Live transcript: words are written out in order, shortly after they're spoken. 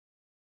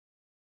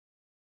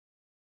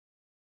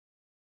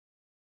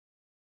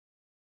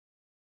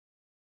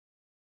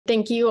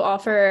Thank you all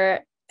for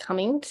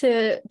coming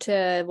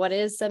to what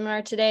is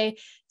seminar today.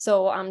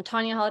 So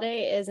Tanya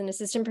Halliday is an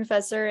assistant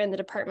professor in the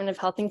Department of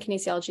Health and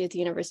Kinesiology at the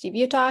University of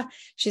Utah.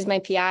 She's my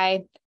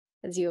PI,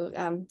 as you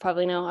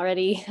probably know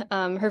already.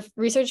 Her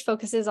research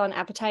focuses on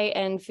appetite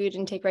and food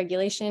intake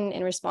regulation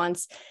in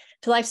response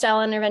to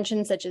lifestyle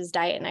interventions such as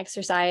diet and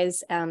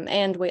exercise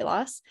and weight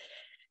loss.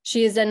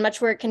 She has done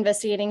much work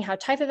investigating how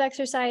type of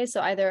exercise,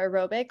 so either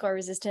aerobic or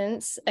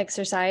resistance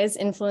exercise,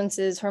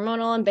 influences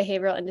hormonal and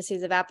behavioral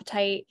indices of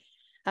appetite.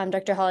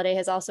 Dr. Halliday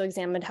has also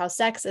examined how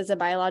sex as a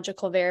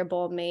biological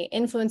variable may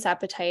influence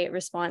appetite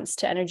response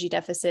to energy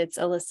deficits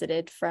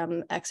elicited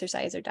from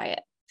exercise or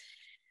diet.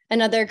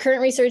 Another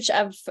current research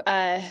of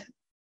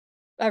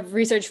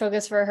research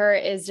focus for her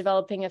is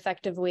developing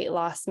effective weight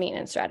loss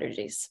maintenance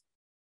strategies.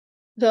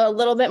 So a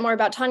little bit more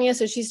about Tanya.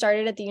 So she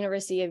started at the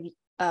University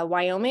of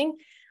Wyoming,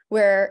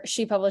 where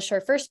she published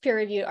her first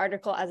peer-reviewed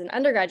article as an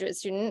undergraduate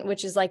student,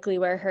 which is likely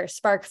where her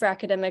spark for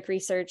academic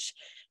research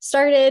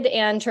started,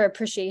 and her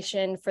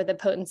appreciation for the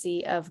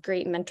potency of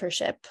great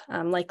mentorship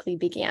likely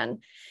began.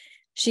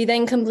 She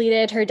then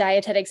completed her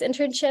dietetics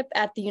internship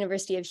at the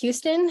University of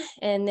Houston,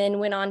 and then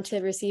went on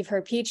to receive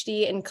her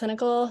PhD in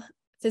clinical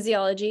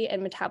physiology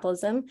and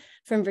metabolism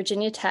from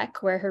Virginia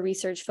Tech, where her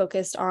research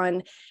focused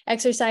on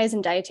exercise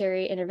and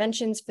dietary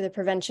interventions for the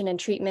prevention and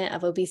treatment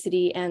of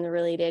obesity and the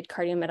related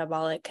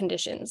cardiometabolic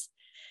conditions.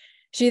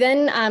 She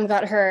then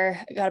got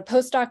a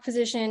postdoc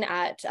position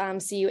at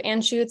CU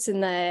Anschutz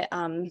in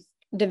the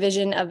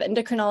Division of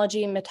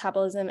Endocrinology,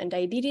 Metabolism, and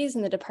Diabetes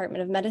in the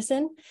Department of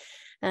Medicine.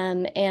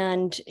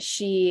 And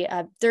she,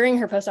 during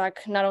her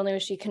postdoc, not only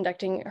was she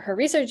conducting her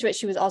research, but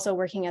she was also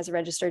working as a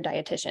registered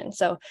dietitian.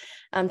 So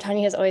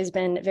Tanya has always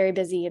been very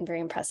busy and very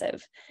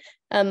impressive.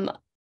 And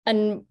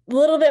a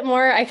little bit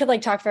more, I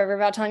could talk forever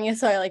about Tanya,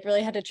 so I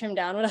really had to trim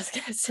down what I was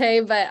gonna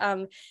say.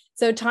 But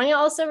so Tanya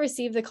also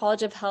received the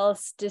College of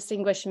Health's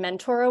Distinguished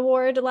Mentor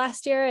Award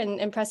last year. And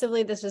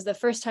impressively, this was the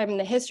first time in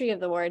the history of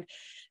the award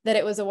that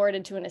it was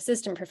awarded to an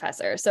assistant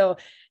professor. So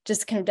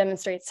just kind of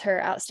demonstrates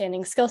her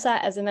outstanding skill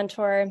set as a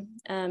mentor.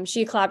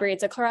 She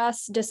collaborates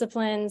across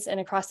disciplines and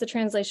across the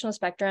translational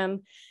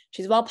spectrum.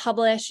 She's well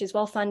published, she's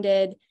well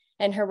funded,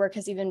 and her work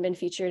has even been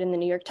featured in the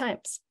New York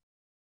Times.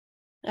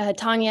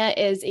 Tanya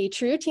is a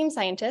true team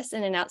scientist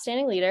and an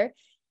outstanding leader.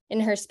 In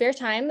her spare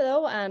time,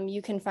 though,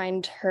 you can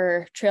find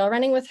her trail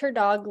running with her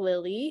dog,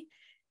 Lily,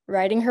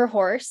 riding her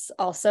horse,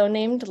 also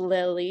named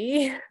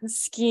Lily,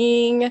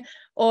 skiing,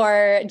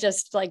 or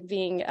just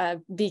being a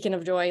beacon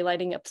of joy,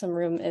 lighting up some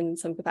room in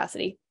some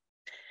capacity.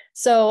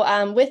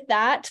 So with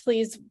that,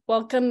 please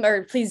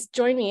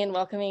join me in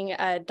welcoming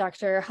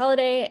Dr.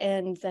 Halliday,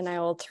 and then I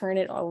will turn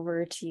it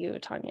over to you,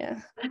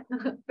 Tanya.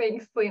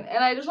 Thanks, Celine.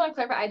 And I just want to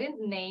clarify, I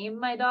didn't name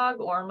my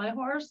dog or my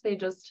horse. They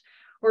just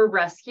were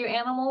rescue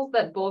animals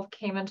that both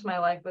came into my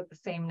life with the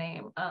same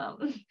name.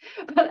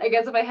 But I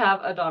guess if I have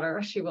a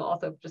daughter, she will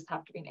also just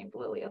have to be named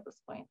Lily at this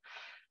point.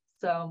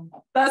 So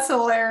that's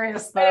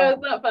hilarious, though. I know,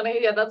 it's not funny.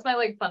 Yeah, that's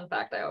my fun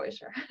fact I always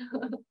share.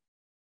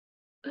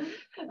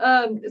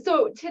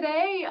 So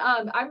today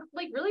I'm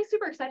really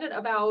super excited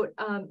about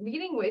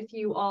meeting with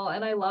you all,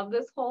 and I love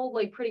this whole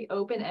pretty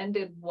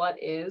open-ended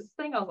what is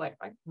thing. I was like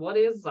what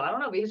is, I don't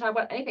know, we can talk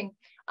about anything.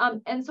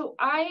 And so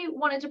I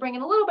wanted to bring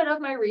in a little bit of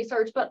my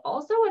research, but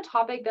also a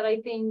topic that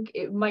I think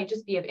it might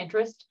just be of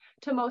interest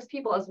to most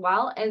people as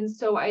well. And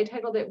so I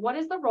titled it, "What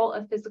is the role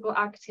of physical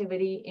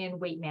activity in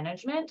weight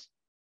management?"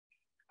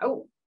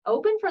 Oh,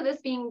 open for this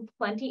being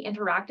plenty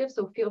interactive,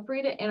 so feel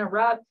free to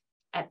interrupt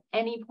at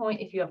any point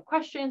if you have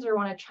questions or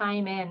want to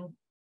chime in.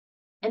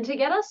 And to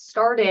get us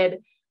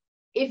started,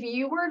 if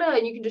you were to,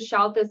 and you can just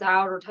shout this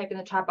out or type in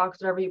the chat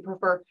box, whatever you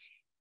prefer,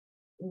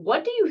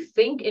 what do you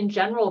think in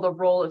general the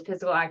role of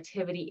physical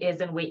activity is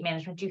in weight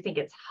management? Do you think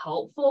it's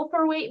helpful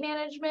for weight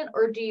management,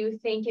 or do you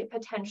think it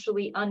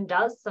potentially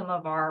undoes some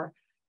of our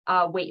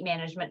weight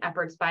management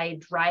efforts by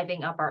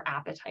driving up our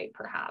appetite,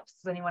 perhaps?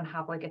 Does anyone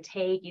have a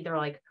take,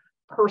 either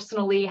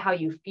personally, how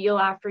you feel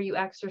after you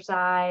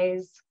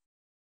exercise?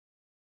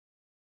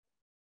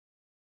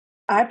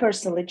 I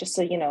personally, just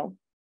so you know,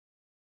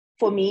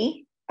 for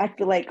me, I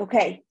feel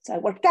okay, so I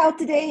worked out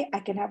today,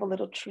 I can have a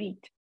little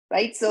treat,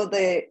 right? So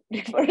the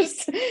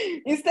first,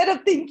 instead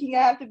of thinking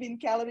I have to be in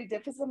calorie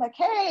deficit, I'm like,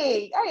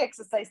 hey, I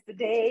exercised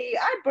today,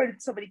 I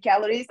burned so many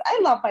calories. I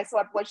love my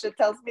smartwatch that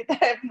tells me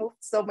that I've moved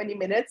so many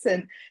minutes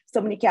and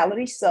so many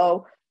calories.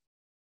 So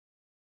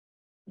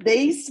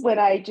days when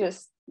I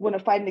just want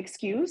to find an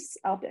excuse,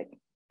 I'll be like,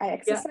 I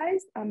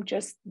exercised,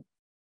 yeah.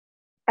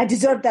 I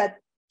deserve that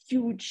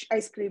huge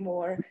ice cream,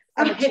 or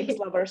I'm a chips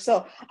lover,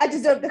 so I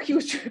deserve the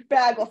huge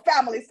bag of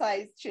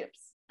family-sized chips.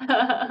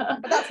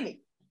 But that's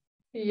me.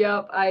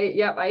 Yep,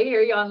 I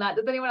hear you on that.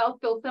 Does anyone else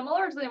feel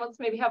similar, or does anyone else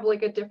maybe have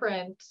a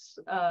different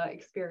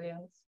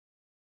experience?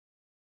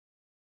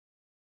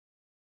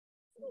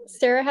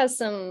 Sarah has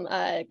some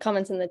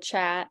comments in the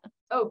chat.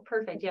 Oh,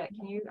 perfect. Yeah,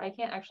 I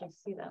can't actually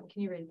see them.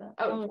 Can you read that?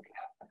 Oh,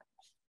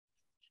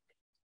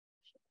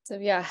 So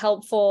yeah,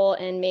 helpful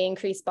and may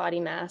increase body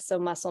mass, so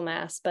muscle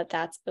mass, but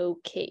that's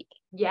okay.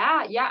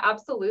 Yeah,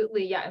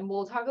 absolutely. Yeah. And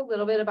we'll talk a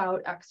little bit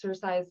about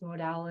exercise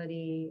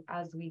modality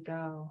as we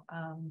go.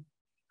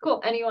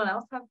 Cool. Anyone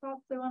else have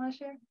thoughts they want to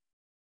share?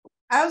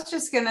 I was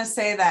just going to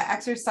say that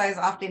exercise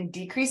often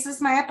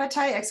decreases my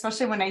appetite,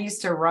 especially when I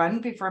used to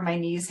run before my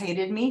knees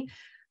hated me.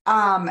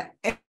 And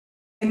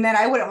then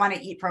I wouldn't want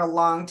to eat for a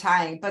long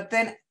time. But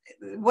then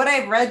what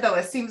I've read, though,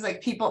 it seems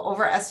like people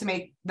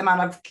overestimate the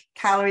amount of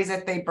calories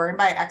that they burn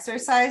by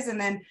exercise.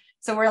 And then,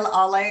 so we're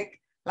all like,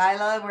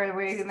 Lila,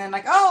 and then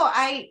like, oh,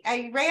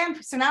 I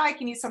ran, so now I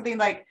can eat something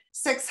like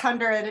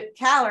 600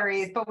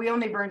 calories, but we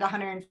only burned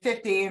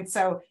 150. And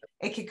so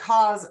it could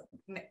cause,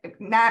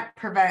 not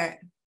prevent,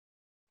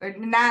 or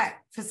not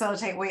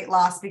facilitate weight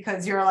loss,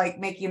 because you're like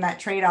making that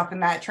trade-off,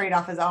 and that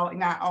trade-off is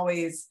not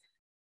always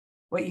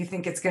what you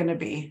think it's going to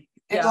be.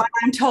 Yeah.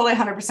 I'm totally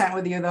 100%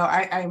 with you, though.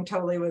 I'm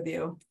totally with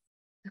you.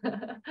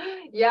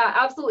 Yeah,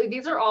 absolutely.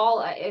 These are all,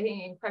 I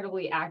think,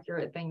 incredibly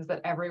accurate things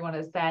that everyone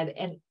has said.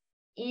 And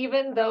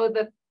even though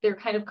that they're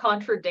kind of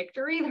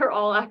contradictory, they're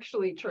all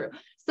actually true.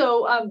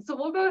 So, so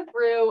we'll go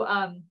through,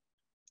 oh,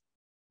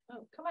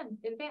 come on,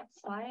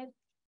 advanced slide.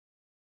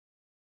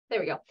 There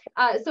we go.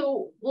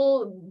 So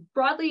we'll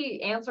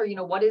broadly answer,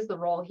 what is the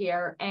role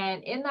here?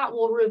 And in that,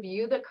 we'll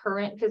review the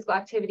current physical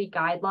activity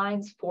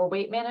guidelines for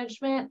weight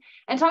management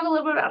and talk a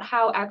little bit about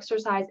how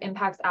exercise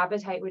impacts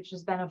appetite, which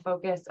has been a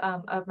focus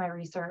of my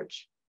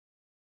research.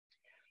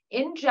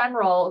 In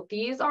general,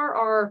 these are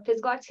our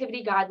physical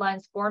activity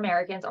guidelines for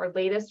Americans. Our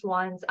latest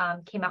ones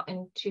came out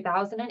in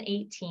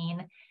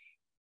 2018.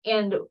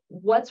 And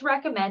what's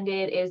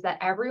recommended is that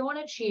everyone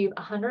achieve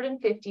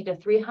 150 to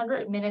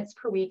 300 minutes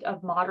per week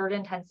of moderate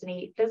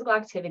intensity physical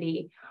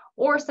activity,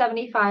 or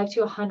 75 to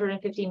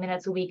 150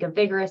 minutes a week of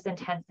vigorous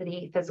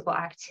intensity physical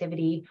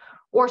activity,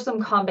 or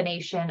some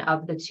combination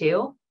of the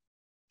two.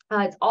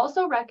 It's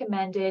also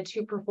recommended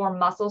to perform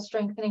muscle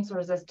strengthening, so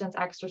resistance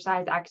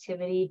exercise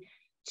activity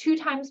 2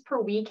 times per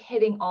week,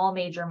 hitting all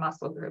major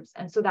muscle groups.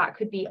 And so that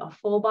could be a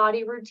full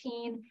body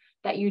routine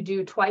that you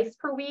do twice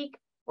per week,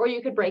 or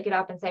you could break it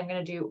up and say, I'm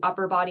going to do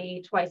upper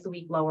body twice a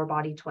week, lower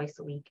body twice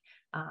a week.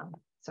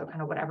 So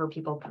kind of whatever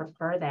people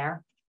prefer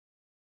there.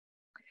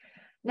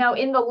 Now,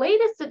 in the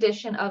latest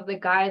edition of the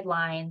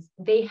guidelines,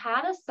 they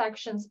had a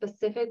section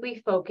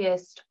specifically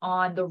focused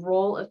on the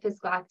role of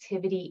physical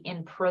activity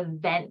in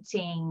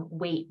preventing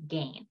weight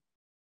gain.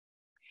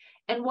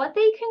 And what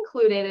they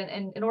concluded,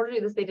 and in order to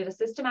do this, they did a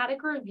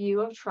systematic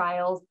review of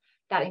trials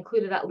that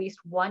included at least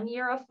 1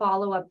 year of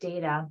follow-up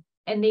data.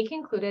 And they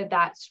concluded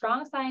that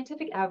strong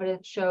scientific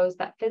evidence shows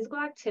that physical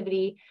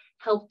activity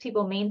helps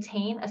people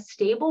maintain a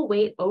stable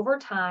weight over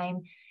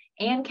time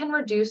and can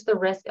reduce the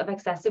risk of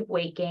excessive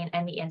weight gain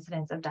and the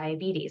incidence of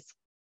diabetes.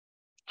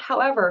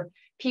 However,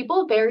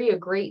 people vary a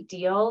great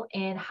deal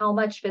in how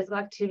much physical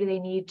activity they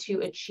need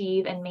to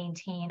achieve and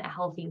maintain a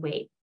healthy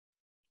weight.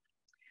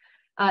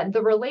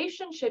 The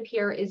relationship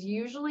here is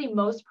usually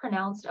most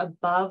pronounced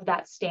above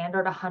that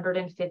standard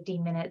 150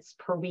 minutes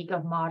per week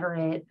of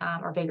moderate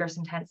or vigorous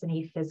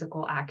intensity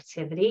physical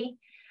activity.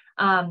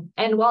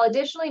 And while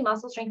additionally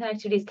muscle strengthening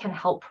activities can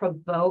help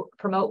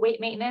promote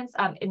weight maintenance,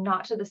 and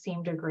not to the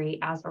same degree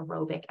as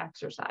aerobic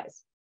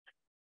exercise.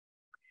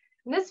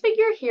 And this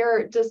figure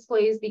here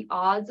displays the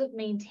odds of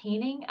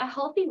maintaining a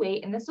healthy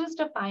weight, and this was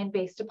defined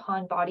based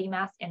upon body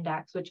mass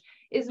index, which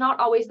is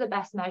not always the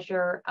best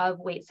measure of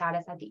weight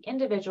status at the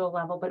individual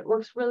level, but it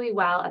works really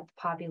well at the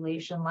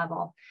population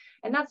level.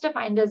 And that's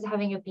defined as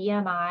having a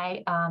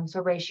BMI,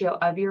 so ratio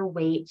of your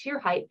weight to your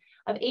height,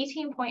 of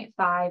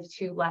 18.5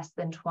 to less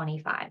than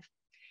 25.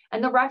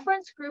 And the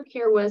reference group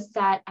here was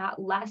set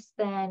at less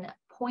than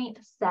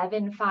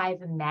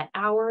 0.75 net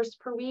hours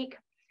per week.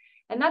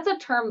 And that's a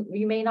term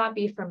you may not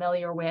be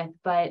familiar with,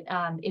 but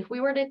if we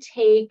were to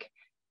take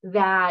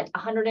that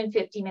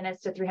 150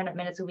 minutes to 300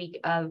 minutes a week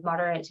of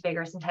moderate to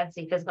vigorous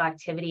intensity physical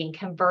activity and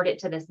convert it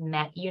to this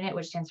MET unit,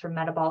 which stands for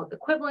metabolic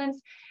equivalence,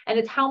 and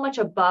it's how much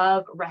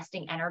above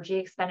resting energy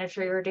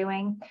expenditure you're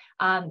doing,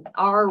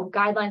 our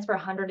guidelines for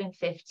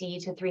 150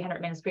 to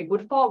 300 minutes per week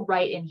would fall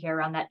right in here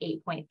around that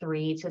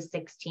 8.3 to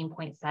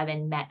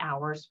 16.7 MET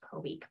hours per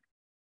week.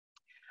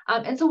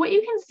 And so what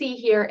you can see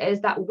here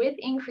is that with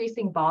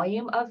increasing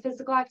volume of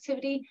physical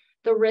activity,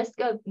 the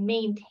risk of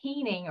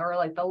maintaining, or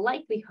like the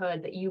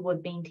likelihood that you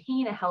would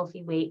maintain a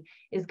healthy weight,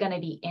 is going to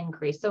be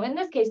increased. So in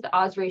this case, the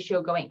odds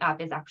ratio going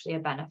up is actually a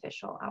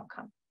beneficial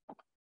outcome.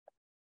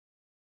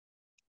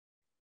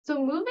 So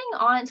moving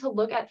on to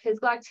look at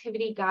physical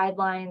activity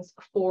guidelines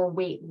for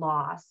weight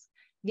loss.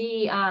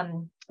 The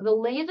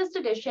latest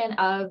edition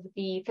of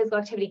the physical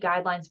activity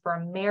guidelines for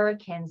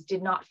Americans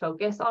did not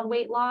focus on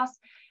weight loss.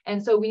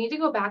 And so we need to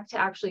go back to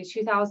actually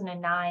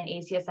 2009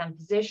 ACSM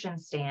physician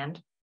stand.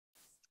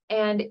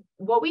 And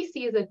what we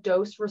see is a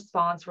dose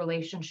response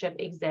relationship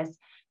exists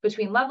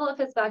between level of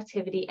physical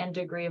activity and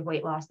degree of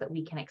weight loss that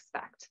we can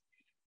expect.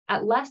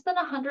 At less than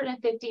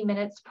 150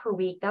 minutes per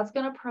week, that's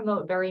going to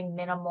promote very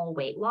minimal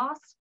weight loss.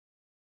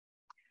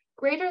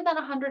 greater than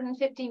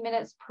 150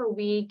 minutes per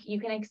week, you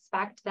can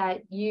expect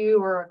that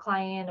you or a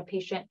client, a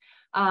patient,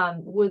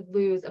 would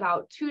lose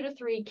about 2 to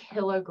 3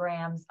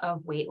 kilograms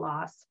of weight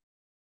loss.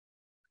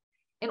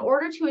 In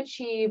order to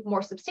achieve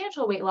more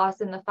substantial weight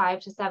loss in the 5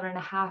 to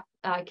 7.5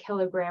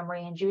 kilogram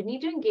range, you would need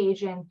to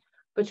engage in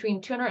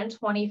between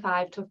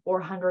 225 to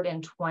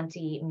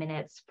 420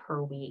 minutes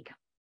per week.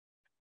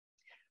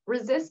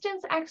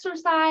 Resistance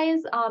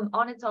exercise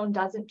on its own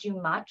doesn't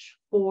do much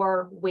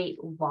for weight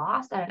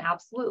loss at an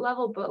absolute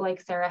level, but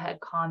like Sarah had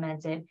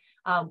commented,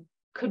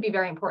 could be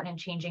very important in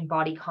changing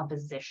body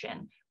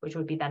composition, which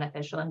would be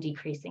beneficial in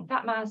decreasing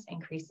fat mass,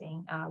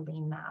 increasing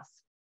lean mass.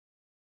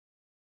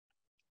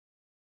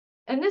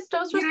 And this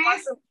dose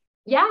response,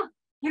 yeah.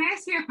 Can I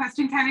ask you a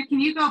question, Tanya? Can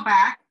you go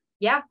back?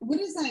 Yeah. What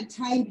is that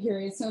time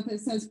period? So if it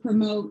says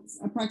promotes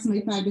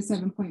approximately 5 to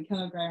 7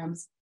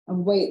 kilograms of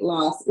weight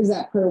loss, is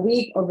that per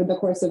week, over the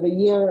course of a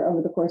year,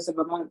 over the course of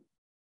a month?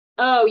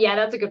 Oh, yeah,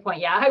 that's a good point.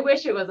 Yeah, I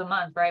wish it was a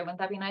month, right? Wouldn't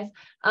that be nice?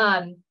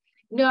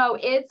 No,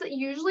 it's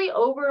usually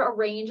over a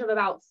range of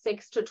about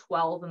 6 to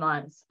 12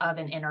 months of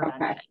an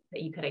intervention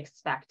that you could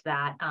expect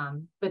that.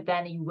 But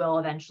then you will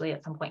eventually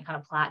at some point kind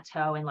of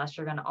plateau unless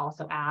you're going to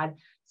also add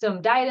some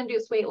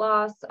diet-induced weight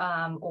loss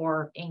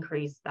or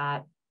increase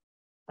that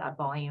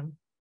volume.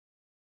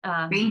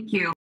 Thank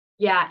you.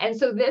 Yeah, and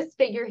so this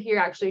figure here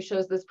actually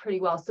shows this pretty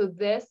well. So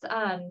this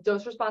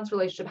dose-response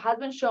relationship has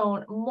been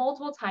shown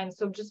multiple times.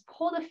 So just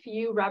pulled a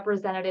few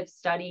representative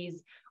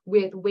studies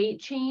with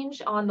weight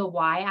change on the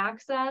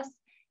y-axis,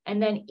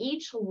 and then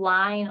each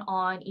line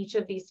on each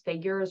of these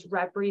figures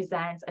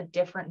represents a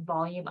different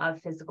volume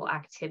of physical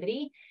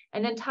activity.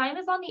 And then time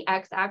is on the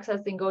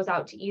x-axis and goes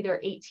out to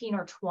either 18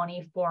 or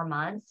 24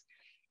 months.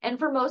 And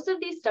for most of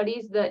these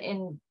studies, the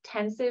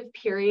intensive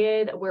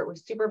period where it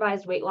was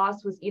supervised weight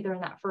loss was either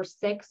in that first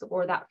 6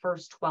 or that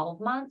first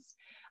 12 months.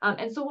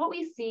 And so what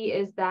we see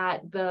is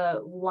that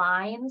the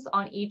lines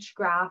on each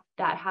graph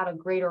that had a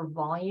greater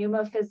volume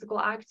of physical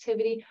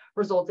activity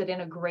resulted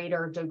in a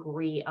greater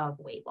degree of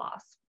weight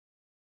loss.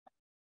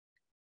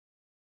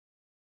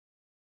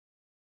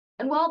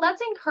 And while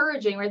that's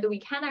encouraging, right, that we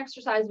can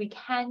exercise, we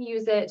can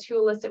use it to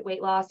elicit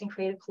weight loss and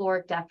create a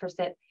caloric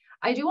deficit,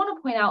 I do want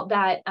to point out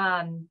that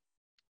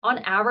on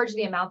average,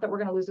 the amount that we're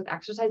going to lose with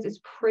exercise is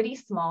pretty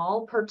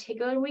small,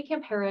 particularly when we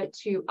compare it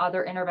to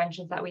other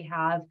interventions that we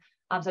have,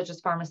 such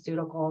as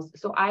pharmaceuticals.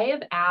 So I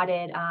have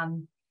added,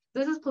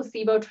 this is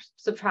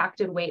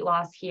placebo-subtracted weight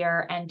loss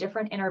here and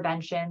different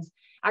interventions,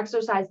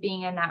 exercise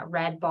being in that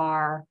red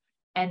bar,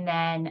 and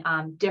then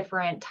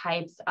different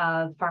types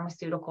of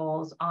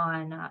pharmaceuticals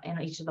on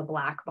in each of the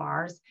black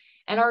bars.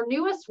 And our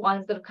newest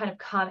ones that have kind of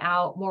come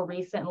out more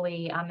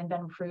recently and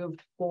been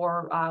approved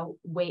for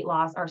weight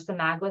loss are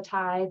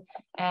semaglutide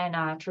and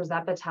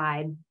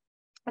tirzepatide.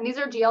 And these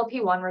are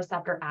GLP-1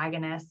 receptor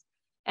agonists.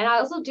 And I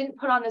also didn't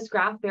put on this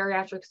graph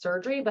bariatric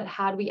surgery, but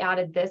had we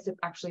added this, it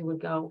actually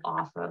would go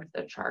off of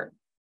the chart.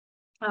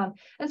 And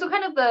so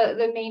kind of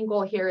the main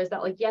goal here is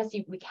that, like, yes,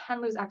 we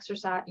can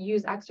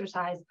use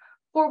exercise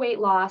for weight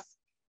loss,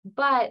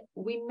 but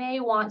we may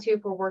want to,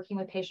 if we're working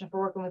with patients, if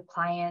we're working with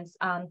clients,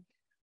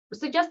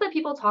 suggest that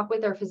people talk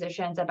with their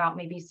physicians about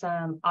maybe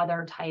some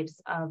other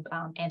types of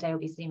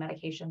anti-obesity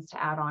medications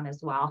to add on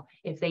as well,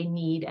 if they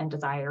need and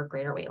desire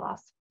greater weight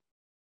loss.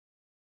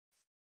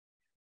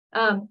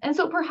 And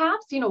so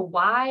perhaps,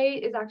 why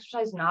is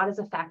exercise not as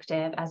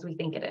effective as we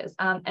think it is?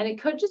 And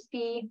it could just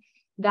be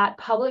that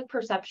public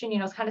perception,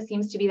 kind of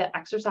seems to be that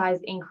exercise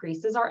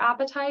increases our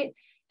appetite,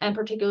 and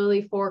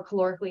particularly for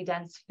calorically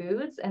dense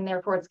foods, and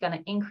therefore it's going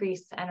to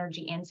increase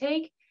energy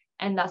intake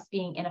and thus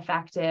being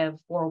ineffective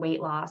for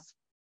weight loss.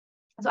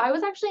 So I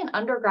was actually an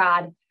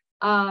undergrad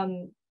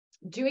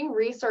doing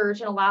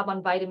research in a lab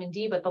on vitamin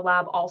D, but the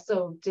lab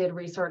also did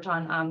research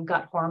on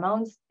gut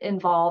hormones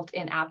involved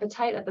in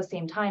appetite at the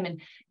same time.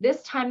 And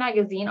this Time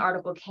magazine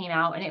article came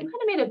out, and it kind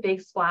of made a big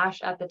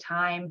splash at the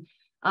time,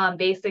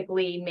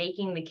 basically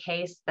making the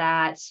case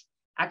that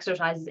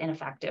exercise is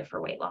ineffective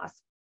for weight loss.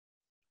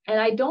 And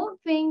I don't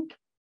think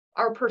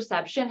our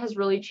perception has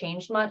really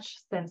changed much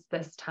since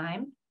this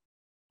time.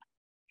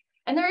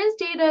 And there is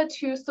data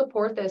to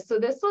support this. So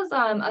this was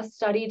a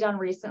study done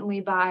recently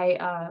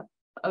by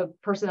a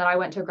person that I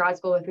went to grad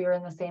school with. We were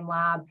in the same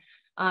lab.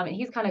 And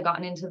he's kind of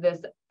gotten into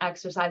this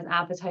exercise and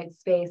appetite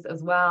space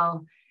as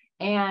well.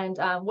 And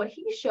what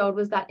he showed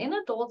was that in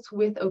adults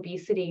with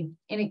obesity,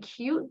 an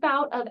acute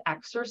bout of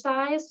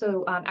exercise,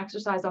 so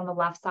exercise on the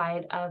left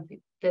side of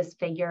this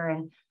figure,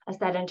 and a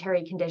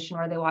sedentary condition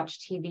where they watch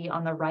TV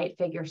on the right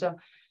figure. So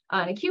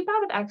an acute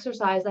bout of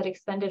exercise that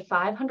expended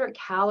 500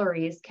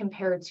 calories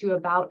compared to a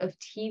bout of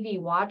TV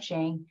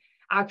watching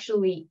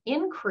actually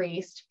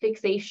increased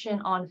fixation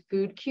on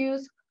food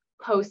cues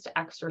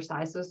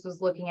post-exercise. So this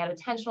was looking at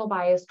attentional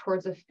bias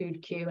towards a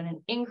food cue, and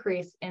an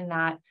increase in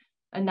that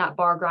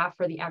bar graph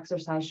for the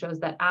exercise shows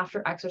that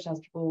after exercise,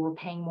 people were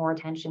paying more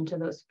attention to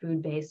those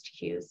food-based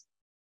cues.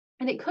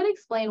 And it could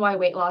explain why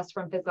weight loss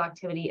from physical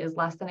activity is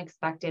less than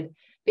expected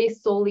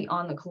based solely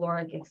on the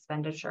caloric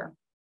expenditure.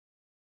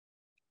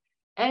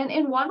 And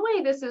in one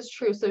way, this is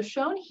true. So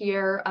shown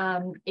here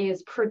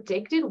is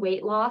predicted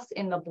weight loss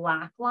in the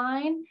black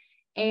line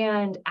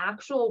and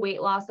actual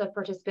weight loss of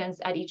participants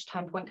at each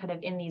time point kind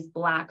of in these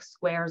black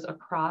squares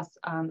across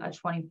a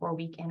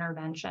 24-week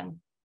intervention.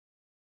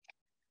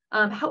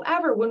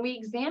 However, when we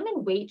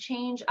examine weight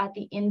change at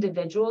the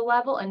individual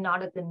level and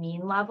not at the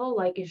mean level,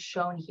 like is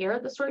shown here,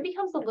 the story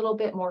becomes a little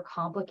bit more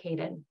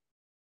complicated.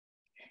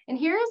 And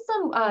here is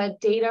some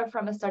data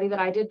from a study that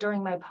I did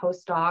during my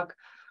postdoc,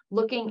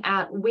 looking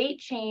at weight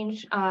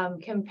change,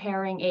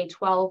 comparing a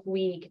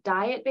 12-week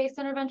diet-based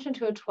intervention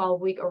to a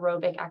 12-week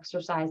aerobic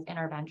exercise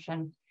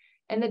intervention.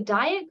 And the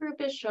diet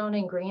group is shown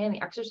in green and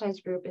the exercise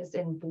group is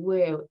in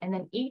blue. And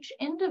then each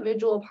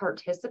individual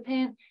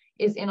participant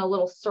is in a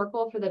little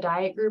circle for the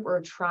diet group or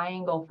a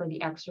triangle for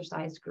the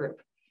exercise group.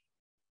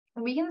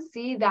 And we can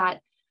see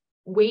that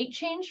weight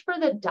change for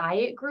the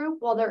diet group,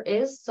 while there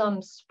is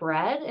some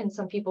spread and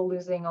some people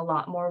losing a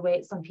lot more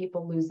weight, some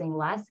people losing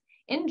less,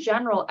 in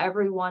general,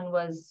 everyone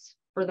was,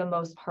 for the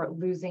most part,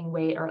 losing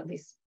weight or at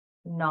least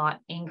not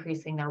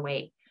increasing their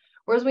weight.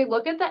 Whereas we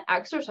look at the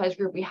exercise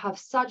group, we have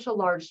such a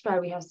large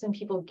spread. We have some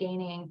people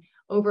gaining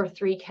over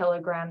 3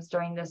 kilograms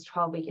during this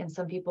 12-week and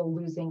some people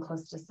losing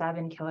close to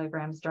 7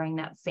 kilograms during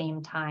that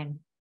same time.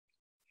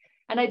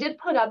 And I did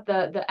put up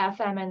the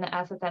FM and the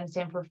FFM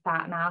stand for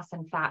fat mass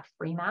and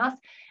fat-free mass.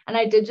 And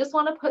I did just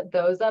want to put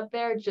those up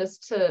there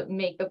just to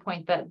make the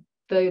point that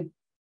the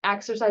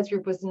exercise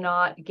group was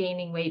not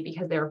gaining weight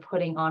because they were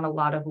putting on a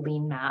lot of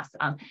lean mass.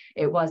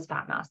 It was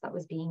fat mass that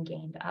was being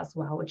gained as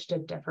well, which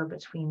did differ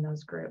between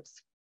those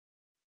groups.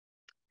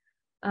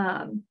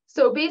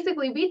 So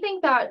basically, we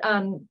think that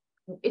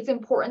it's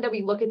important that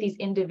we look at these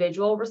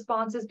individual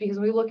responses because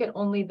when we look at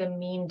only the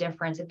mean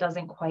difference, it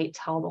doesn't quite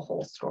tell the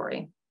whole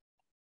story.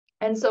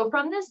 And so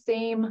from this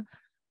same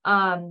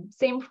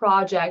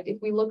project, if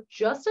we look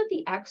just at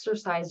the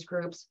exercise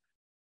groups,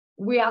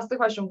 we ask the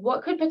question,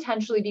 what could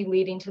potentially be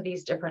leading to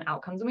these different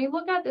outcomes? And we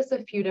look at this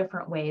a few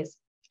different ways.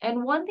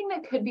 And one thing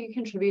that could be a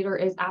contributor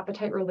is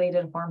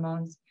appetite-related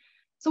hormones.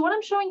 So what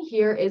I'm showing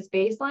here is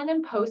baseline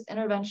and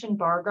post-intervention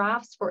bar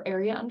graphs for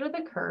area under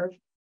the curve.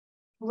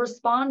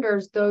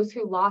 Responders, those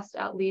who lost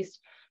at least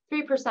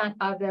 3%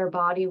 of their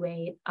body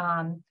weight,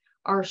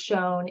 are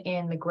shown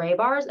in the gray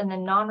bars, and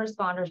then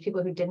non-responders,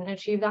 people who didn't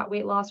achieve that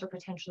weight loss or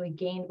potentially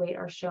gained weight,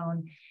 are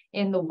shown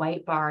in the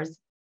white bars.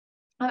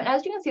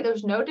 As you can see,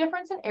 there's no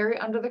difference in area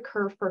under the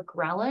curve for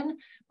ghrelin,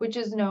 which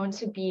is known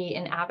to be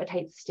an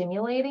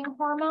appetite-stimulating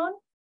hormone.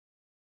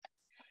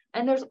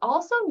 And there's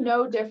also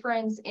no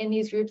difference in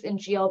these groups in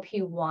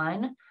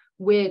GLP-1,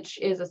 which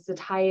is a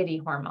satiety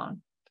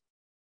hormone.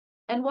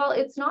 And while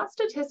it's not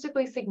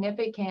statistically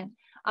significant,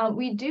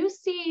 we do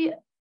see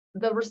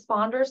the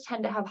responders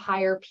tend to have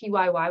higher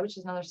PYY, which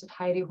is another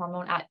satiety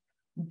hormone, at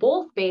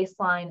both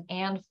baseline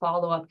and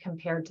follow-up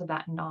compared to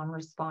that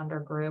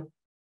non-responder group.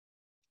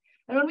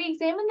 And when we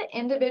examine the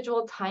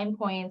individual time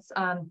points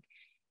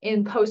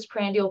in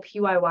postprandial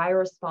PYY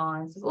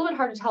response, it's a little bit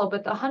hard to tell,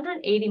 but the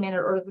 180-minute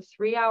or the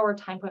 3-hour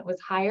time point was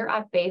higher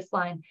at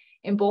baseline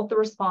in both the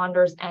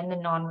responders and the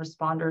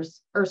non-responders,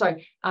 or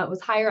sorry, it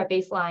was higher at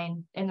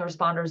baseline in the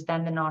responders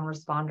than the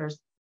non-responders.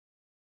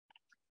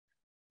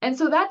 And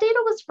so that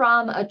data was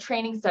from a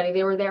training study.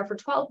 They were there for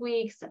 12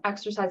 weeks,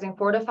 exercising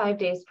 4 to 5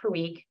 days per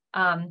week.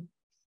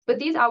 But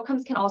these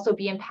outcomes can also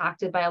be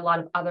impacted by a lot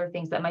of other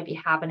things that might be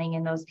happening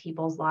in those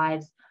people's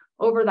lives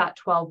over that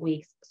 12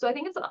 weeks. So I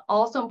think it's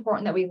also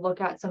important that we look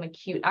at some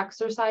acute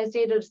exercise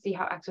data to see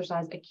how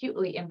exercise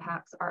acutely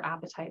impacts our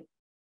appetite.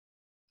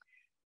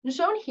 And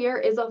shown here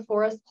is a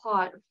forest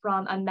plot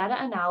from a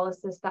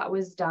meta-analysis that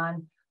was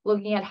done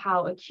looking at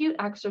how acute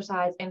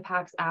exercise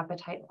impacts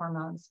appetite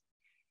hormones.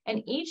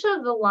 And each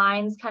of the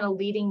lines kind of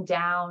leading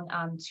down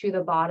to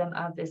the bottom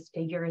of this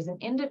figure is an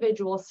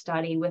individual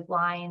study with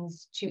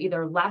lines to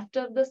either left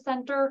of the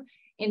center,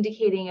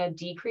 indicating a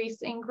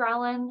decrease in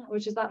ghrelin,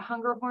 which is that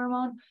hunger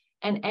hormone,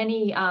 and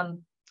any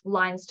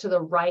lines to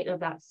the right of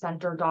that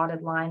center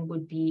dotted line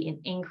would be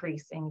an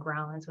increase in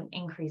ghrelin, so an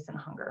increase in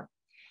hunger.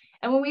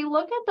 And when we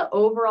look at the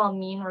overall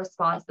mean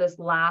response, this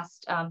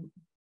last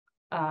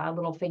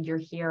little figure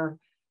here,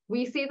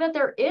 we see that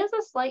there is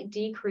a slight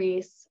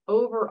decrease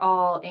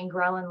overall in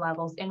ghrelin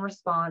levels in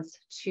response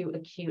to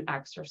acute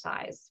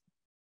exercise.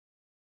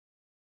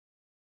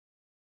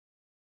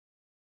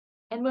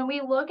 And when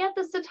we look at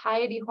the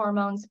satiety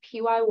hormones,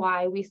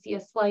 PYY, we see a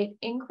slight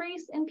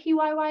increase in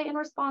PYY in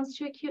response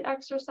to acute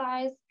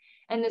exercise.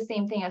 And the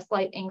same thing, a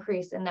slight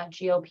increase in that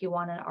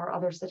GLP-1 and our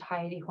other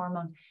satiety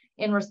hormone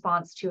in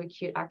response to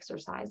acute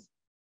exercise.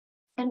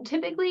 And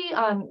typically,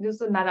 this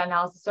is a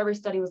meta-analysis, every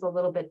study was a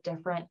little bit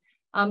different.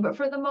 But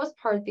for the most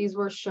part, these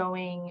were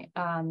showing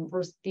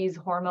these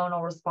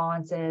hormonal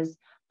responses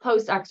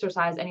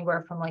post-exercise,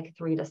 anywhere from like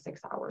 3 to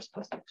 6 hours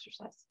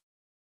post-exercise.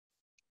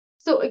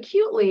 So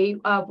acutely,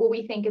 what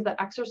we think is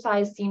that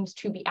exercise seems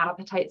to be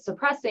appetite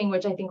suppressing,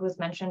 which I think was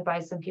mentioned by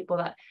some people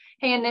that,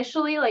 hey,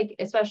 initially, like,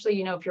 especially,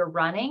 you know, if you're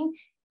running,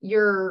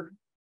 your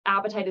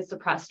appetite is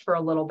suppressed for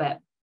a little bit.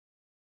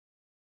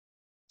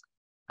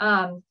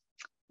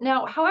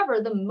 Now,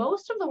 however, the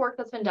most of the work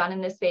that's been done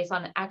in this space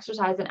on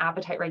exercise and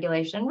appetite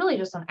regulation, really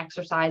just on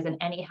exercise and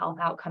any health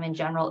outcome in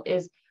general,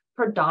 is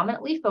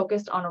predominantly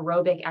focused on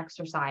aerobic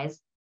exercise.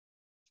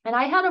 And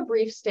I had a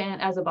brief stint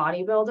as a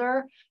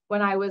bodybuilder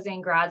when I was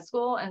in grad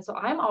school. And so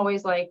I'm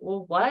always like,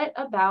 well, what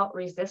about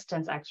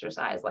resistance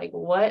exercise? Like,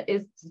 what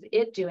is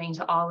it doing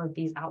to all of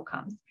these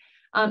outcomes?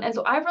 And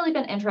so I've really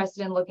been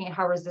interested in looking at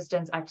how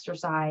resistance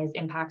exercise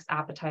impacts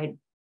appetite.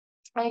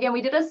 And again,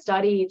 we did a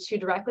study to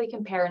directly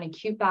compare an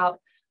acute bout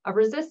of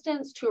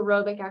resistance to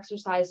aerobic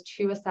exercise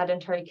to a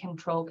sedentary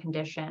control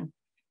condition.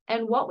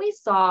 And what we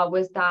saw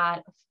was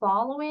that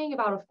following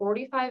about a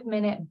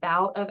 45-minute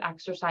bout of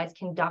exercise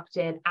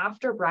conducted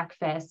after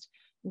breakfast,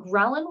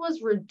 ghrelin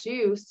was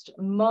reduced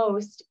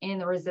most in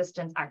the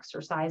resistance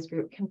exercise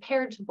group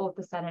compared to both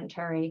the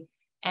sedentary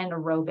and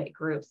aerobic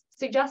groups,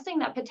 suggesting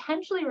that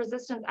potentially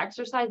resistance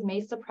exercise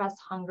may suppress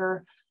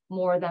hunger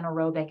more than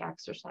aerobic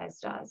exercise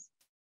does.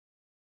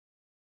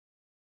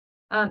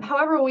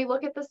 However, when we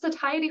look at the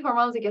satiety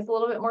hormones, it gets a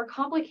little bit more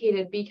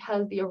complicated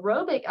because the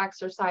aerobic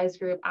exercise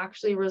group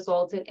actually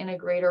resulted in a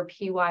greater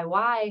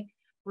PYY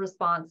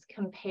response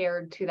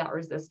compared to that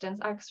resistance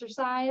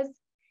exercise.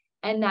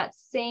 And that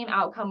same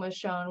outcome was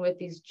shown with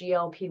these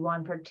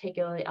GLP-1,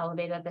 particularly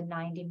elevated at the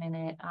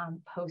 90-minute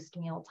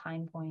post-meal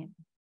time point.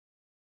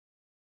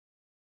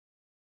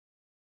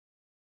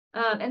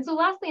 And so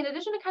lastly, in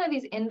addition to kind of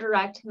these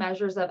indirect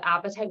measures of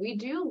appetite, we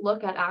do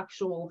look at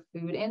actual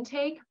food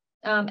intake.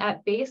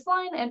 At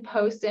baseline and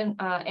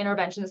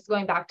post-intervention, this is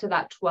going back to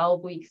that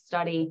 12-week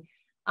study,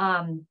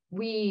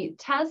 we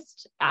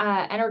test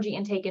energy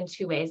intake in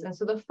two ways. And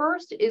so the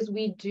first is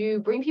we do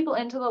bring people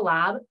into the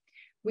lab,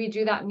 we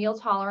do that meal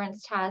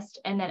tolerance test,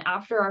 and then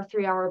after our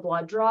 3-hour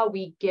blood draw,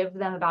 we give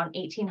them about an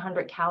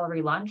 1,800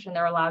 calorie lunch, and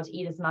they're allowed to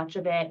eat as much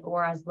of it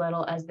or as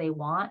little as they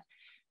want.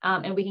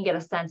 And we can get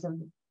a sense of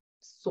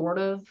sort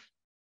of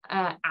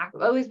at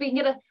least we can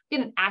get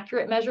an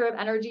accurate measure of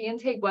energy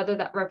intake. Whether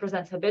that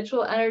represents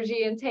habitual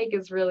energy intake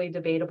is really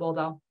debatable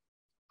though.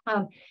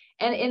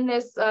 And in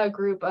this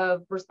group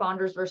of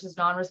responders versus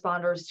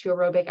non-responders to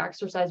aerobic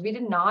exercise, we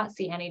did not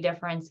see any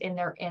difference in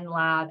their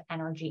in-lab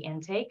energy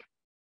intake.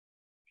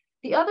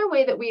 The other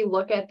way that we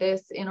look at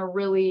this in a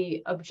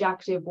really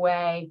objective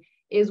way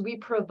is we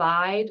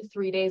provide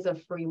 3 days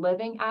of free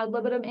living ad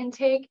libitum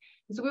intake.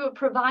 So we would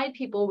provide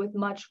people with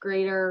much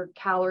greater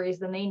calories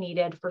than they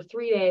needed for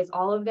 3 days,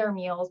 all of their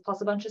meals,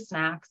 plus a bunch of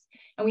snacks,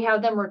 and we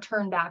have them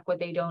return back what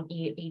they don't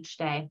eat each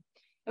day.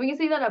 And we can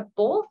see that at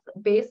both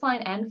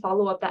baseline and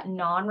follow-up, that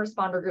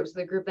non-responder group, so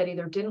the group that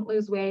either didn't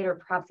lose weight or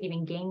perhaps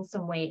even gained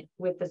some weight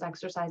with this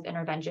exercise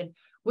intervention,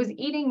 was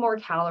eating more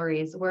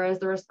calories, whereas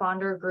the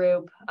responder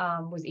group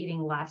was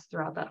eating less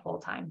throughout that whole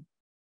time.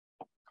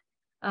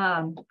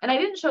 And I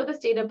didn't show this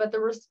data, but the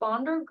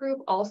responder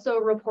group also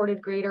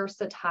reported greater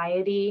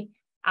satiety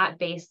at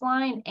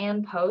baseline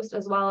and post,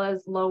 as well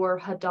as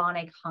lower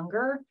hedonic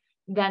hunger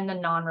than the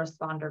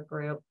non-responder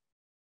group.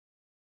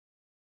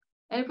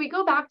 And if we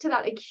go back to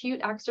that acute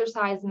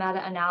exercise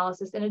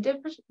meta-analysis, in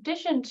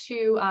addition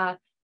to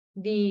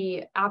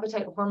the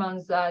appetite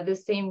hormones,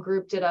 this same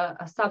group did a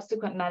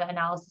subsequent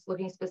meta-analysis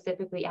looking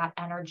specifically at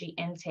energy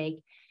intake.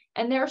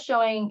 And they're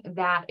showing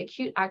that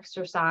acute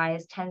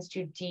exercise tends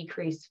to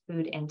decrease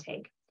food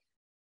intake.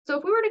 So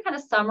if we were to kind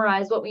of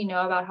summarize what we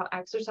know about how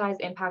exercise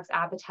impacts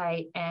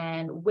appetite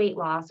and weight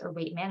loss or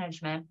weight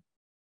management,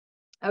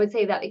 I would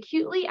say that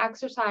acutely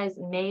exercise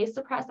may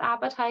suppress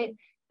appetite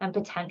and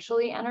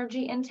potentially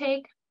energy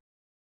intake.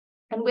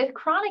 And with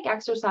chronic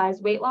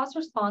exercise, weight loss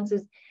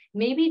responses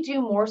may be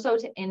due more so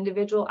to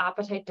individual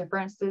appetite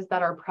differences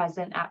that are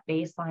present at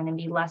baseline and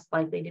be less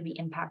likely to be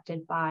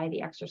impacted by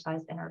the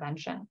exercise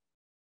intervention.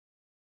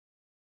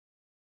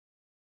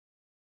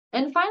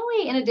 And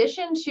finally, in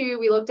addition to,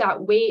 we looked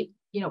at weight,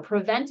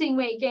 preventing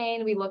weight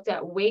gain, we looked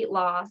at weight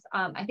loss.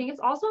 I think it's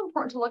also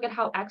important to look at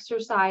how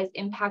exercise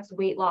impacts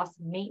weight loss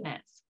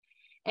maintenance.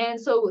 And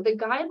so the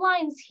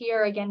guidelines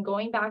here, again,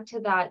 going back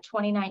to that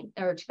 2009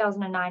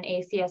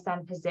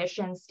 ACSM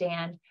position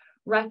stand,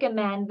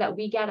 recommend that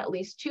we get at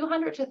least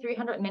 200 to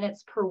 300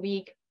 minutes per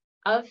week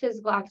of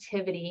physical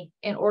activity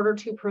in order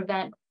to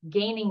prevent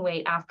gaining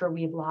weight after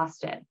we've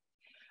lost it.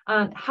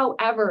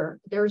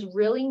 However, there's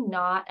really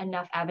not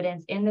enough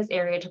evidence in this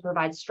area to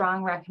provide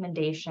strong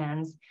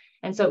recommendations.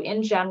 And so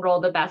in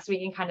general, the best we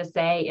can kind of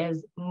say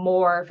is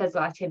more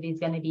physical activity is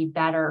going to be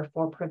better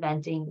for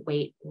preventing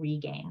weight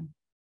regain.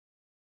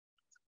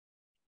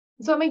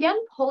 So I'm again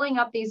pulling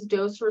up these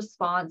dose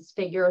response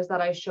figures that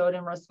I showed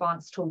in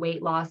response to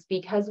weight loss,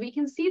 because we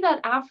can see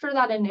that after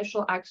that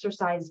initial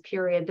exercise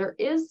period, there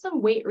is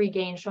some weight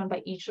regain shown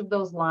by each of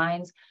those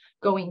lines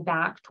going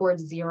back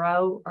towards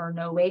zero or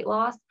no weight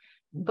loss.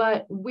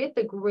 But with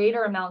the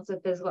greater amounts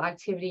of physical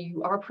activity,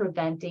 you are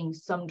preventing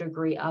some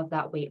degree of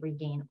that weight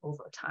regain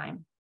over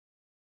time.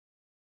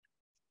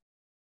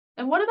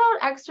 And what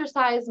about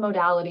exercise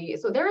modality?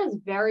 So there is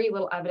very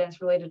little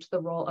evidence related to the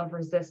role of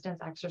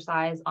resistance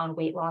exercise on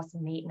weight loss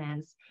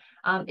maintenance.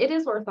 It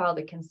is worthwhile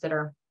to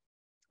consider.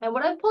 And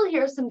what I've pulled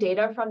here is some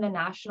data from the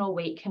National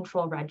Weight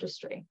Control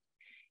Registry.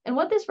 And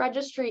what this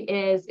registry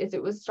is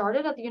it was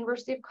started at the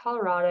University of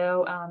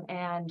Colorado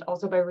and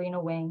also by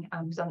Rena Wing,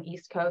 who's on the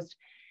East Coast.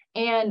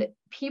 And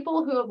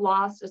people who have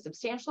lost a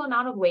substantial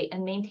amount of weight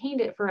and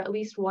maintained it for at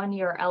least 1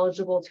 year are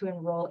eligible to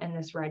enroll in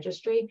this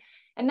registry.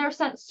 And they're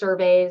sent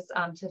surveys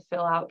to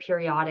fill out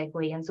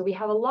periodically. And so we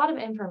have a lot of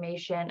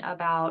information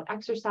about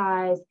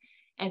exercise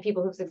and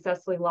people who've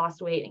successfully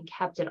lost weight and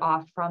kept it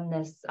off from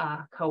this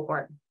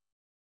cohort.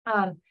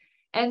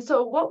 And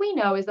so what we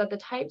know is that the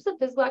types of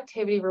physical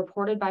activity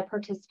reported by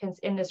participants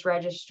in this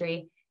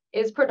registry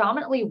is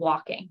predominantly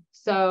walking.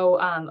 So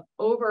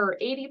over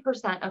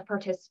 80% of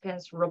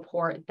participants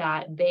report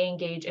that they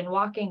engage in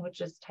walking,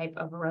 which is a type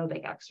of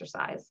aerobic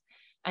exercise,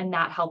 and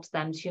that helps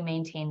them to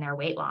maintain their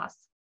weight loss.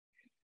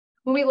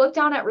 When we look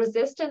down at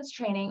resistance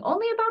training,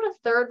 only about a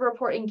third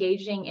report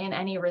engaging in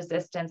any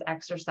resistance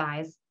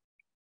exercise.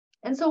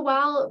 And so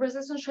while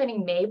resistance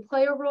training may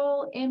play a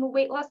role in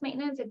weight loss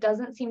maintenance, it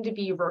doesn't seem to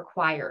be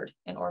required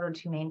in order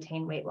to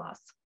maintain weight loss.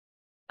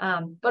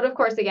 But of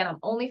course, again, I'm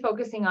only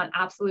focusing on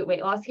absolute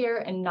weight loss here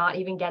and not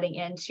even getting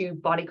into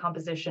body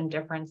composition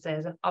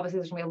differences. Obviously,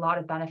 there's gonna be a lot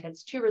of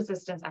benefits to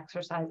resistance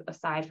exercise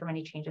aside from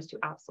any changes to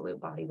absolute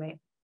body weight.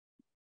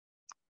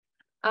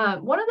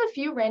 One of the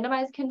few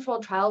randomized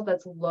controlled trials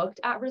that's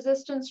looked at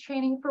resistance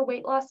training for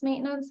weight loss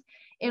maintenance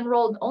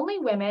enrolled only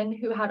women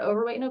who had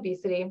overweight and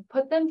obesity,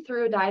 put them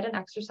through a diet and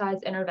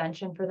exercise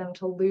intervention for them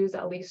to lose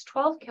at least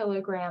 12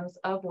 kilograms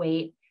of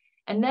weight.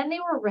 And then they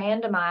were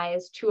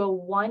randomized to a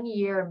 1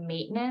 year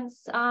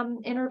maintenance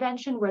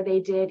intervention where they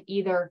did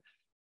either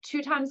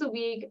 2 times a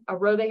week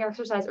aerobic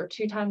exercise or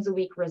 2 times a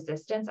week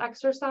resistance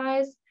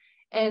exercise.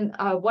 And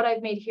what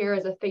I've made here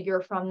is a figure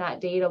from that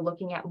data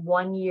looking at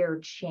 1 year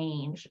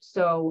change.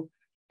 So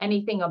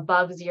anything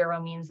above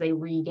 0 means they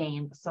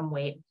regained some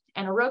weight.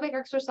 And aerobic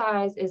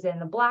exercise is in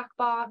the black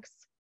box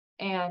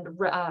and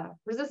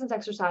resistance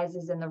exercise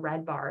is in the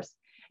red bars.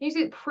 And you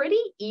see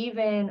pretty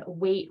even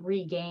weight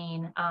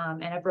regain,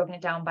 and I've broken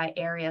it down by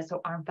area,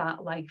 so arm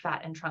fat, leg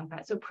fat, and trunk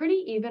fat. So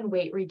pretty even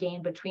weight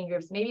regain between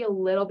groups, maybe a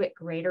little bit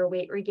greater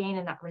weight regain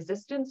in that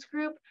resistance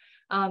group,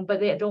 but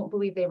they don't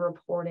believe they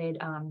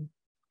reported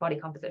body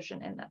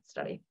composition in that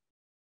study.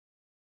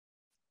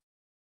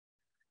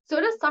 So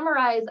to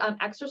summarize,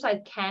 exercise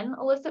can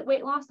elicit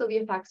weight loss, so the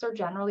effects are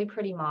generally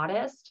pretty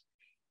modest.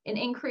 An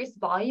increased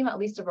volume, at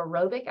least of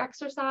aerobic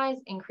exercise,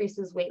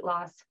 increases weight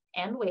loss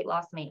and weight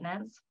loss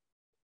maintenance.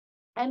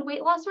 And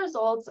weight loss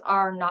results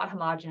are not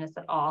homogeneous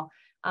at all,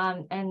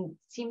 and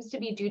seems to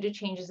be due to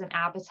changes in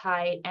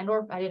appetite and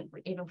or I didn't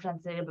even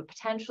present it, but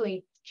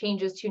potentially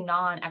changes to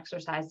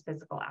non-exercise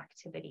physical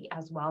activity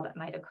as well that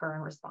might occur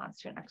in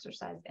response to an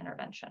exercise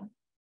intervention.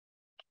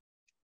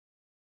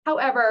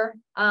 However,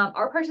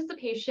 our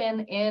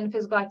participation in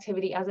physical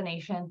activity as a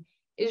nation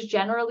is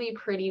generally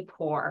pretty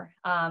poor.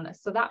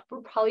 So that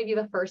would probably be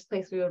the first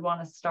place we would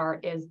want to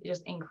start, is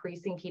just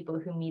increasing people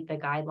who meet the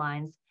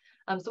guidelines.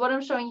 So what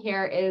I'm showing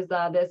here is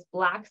this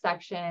black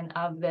section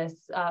of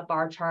this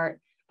bar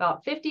chart.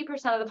 About 50%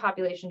 of the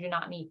population do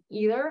not meet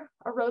either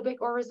aerobic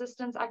or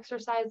resistance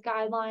exercise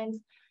guidelines.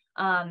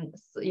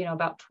 So, you know,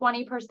 about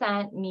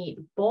 20% meet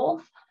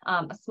both,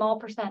 a small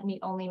percent meet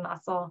only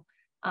muscle,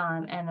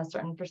 and a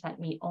certain percent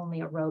meet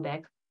only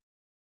aerobic.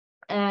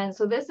 And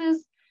so this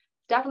is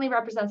definitely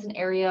represents an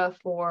area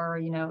for,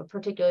 you know,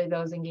 particularly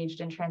those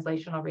engaged in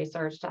translational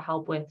research to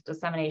help with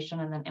dissemination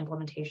and then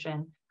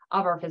implementation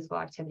of our physical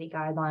activity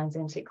guidelines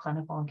into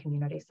clinical and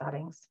community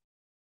settings.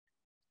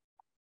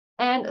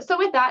 And so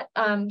with that,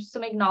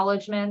 some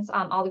acknowledgements,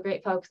 all the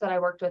great folks that I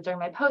worked with during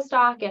my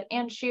postdoc at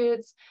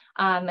Anschutz,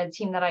 a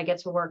team that I get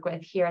to work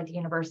with here at the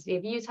University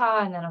of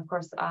Utah, and then of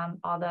course,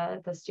 all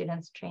the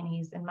students,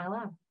 trainees in my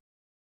lab.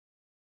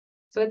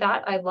 So with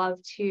that, I'd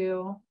love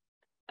to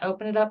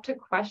open it up to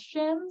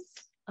questions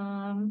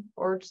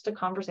or just a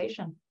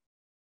conversation.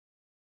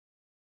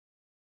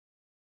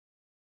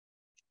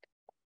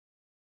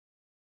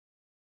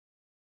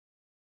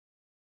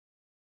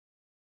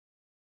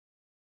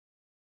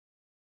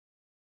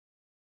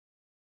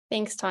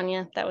 Thanks,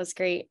 Tanya. That was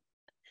great.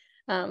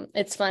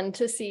 It's fun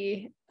to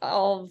see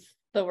all of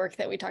the work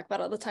that we talk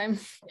about all the time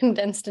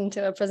condensed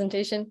into a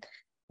presentation.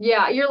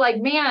 Yeah, you're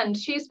like, man,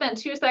 she spent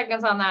 2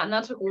 seconds on that and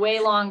that took way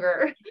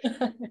longer.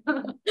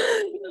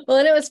 Well,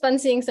 and it was fun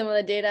seeing some of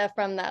the data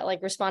from that,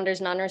 like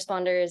responders,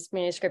 non-responders,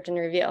 manuscript and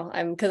review.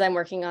 Because I'm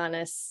working on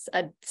a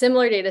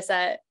similar data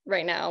set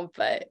right now,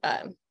 but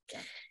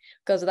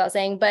goes without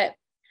saying. But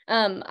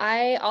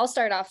I'll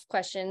start off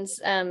questions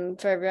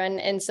for everyone.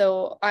 And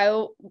so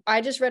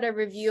I just read a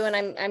review and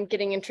I'm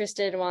getting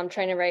interested while I'm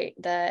trying to write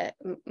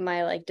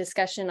my like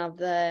discussion of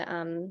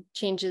the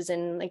changes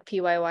in like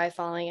PYY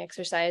following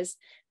exercise,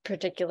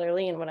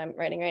 particularly in what I'm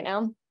writing right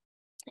now.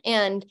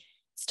 And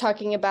it's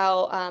talking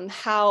about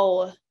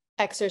how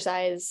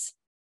exercise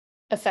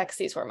affects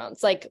these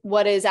hormones. Like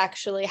what is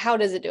actually, how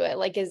does it do it?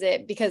 Like, is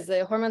it because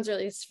the hormones are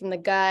released from the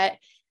gut?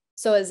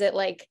 So is it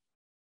like,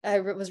 I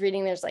was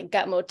reading there's like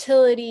gut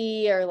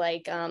motility or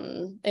like,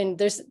 and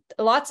there's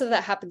lots of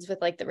that happens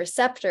with like the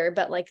receptor,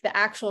 but like the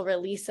actual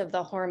release of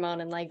the hormone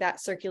and like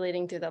that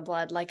circulating through the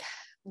blood, like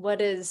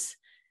what is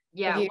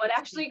Yeah, what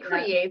actually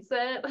creates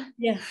it?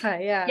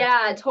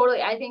 Yeah,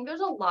 totally. I think there's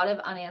a lot of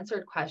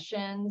unanswered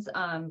questions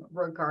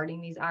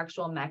regarding these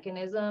actual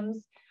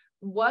mechanisms.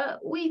 What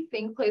we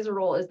think plays a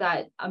role is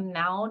that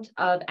amount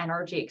of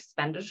energy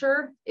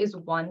expenditure is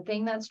one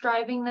thing that's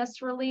driving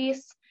this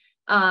release.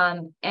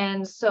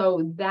 And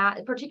so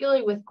that,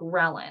 particularly with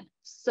ghrelin,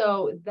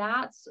 so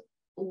that's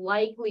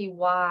likely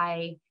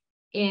why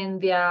in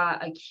the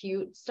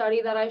acute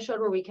study that I showed,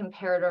 where we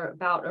compared a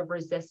bout of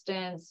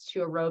resistance to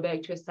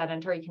aerobic to a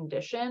sedentary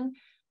condition,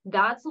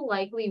 that's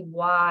likely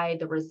why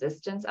the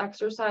resistance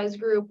exercise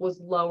group was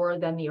lower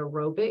than the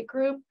aerobic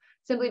group,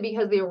 simply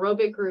because the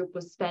aerobic group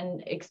was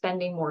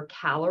expending more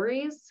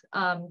calories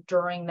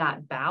during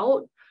that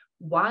bout.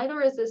 Why the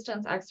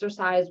resistance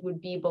exercise would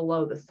be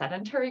below the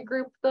sedentary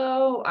group,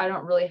 though, I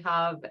don't really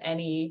have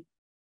any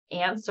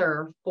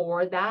answer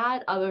for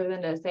that, other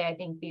than to say I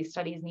think these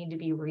studies need to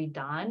be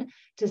redone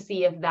to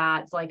see if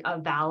that's like a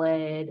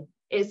valid,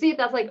 see if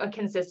that's like a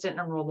consistent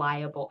and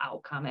reliable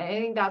outcome. And I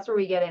think that's where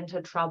we get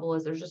into trouble,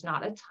 is there's just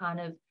not a ton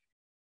of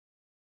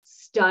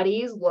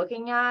studies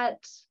looking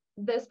at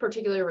this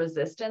particular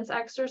resistance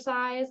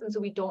exercise, and so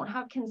we don't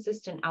have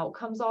consistent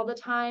outcomes all the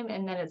time,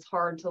 and then it's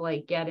hard to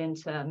like get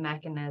into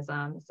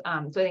mechanisms. So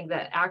I think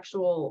the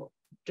actual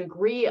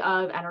degree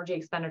of energy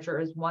expenditure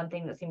is one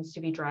thing that seems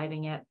to be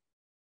driving it.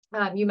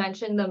 You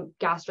mentioned the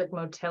gastric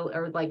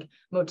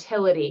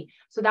motility.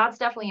 So that's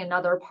definitely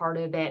another part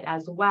of it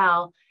as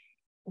well.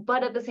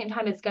 But at the same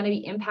time, it's going to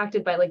be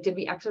impacted by, like, did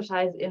we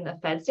exercise in the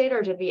fed state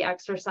or did we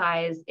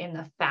exercise in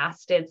the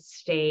fasted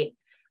state?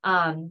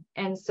 And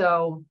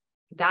so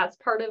that's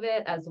part of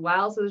it as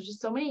well. So there's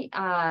just so many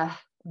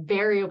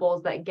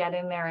variables that get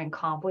in there and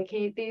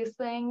complicate these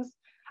things.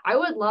 I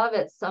would love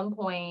at some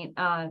point,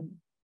 to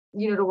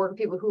work with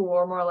people who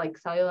are more like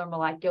cellular,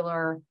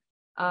 molecular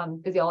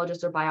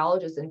physiologists or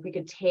biologists, and if we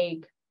could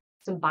take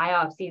some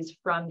biopsies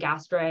from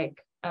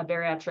gastric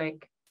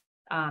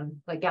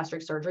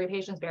surgery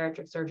patients,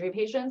 bariatric surgery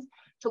patients,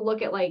 to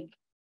look at like,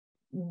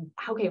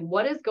 okay,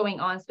 what is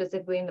going on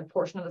specifically in the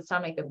portion of the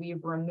stomach that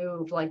we've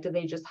removed? Like, do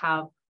they just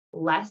have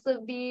less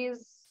of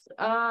these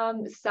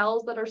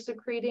cells that are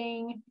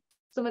secreting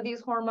some of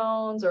these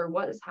hormones, or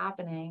what is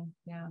happening?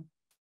 Yeah.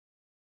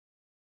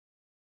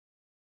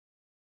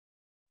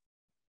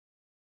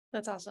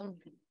 That's awesome.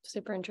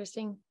 Super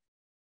interesting.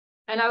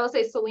 And I will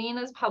say Celine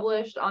is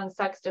published on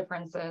sex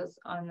differences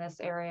on this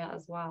area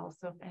as well.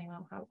 So if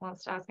anyone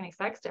wants to ask any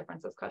sex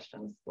differences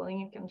questions,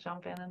 Celine can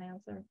jump in and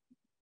answer.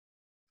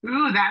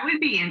 Ooh, that would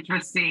be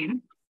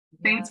interesting.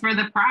 Yeah. Thanks for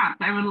the prop.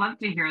 I would love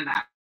to hear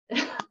that.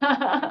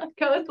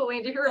 Go,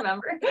 Celine, do you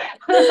remember?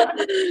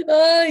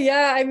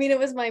 Yeah, I mean, it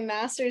was my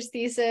master's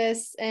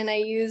thesis, and I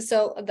used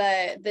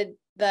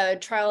the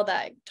trial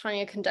that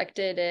Tanya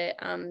conducted it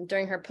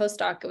during her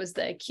postdoc. It was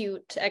the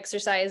acute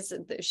exercise.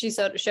 She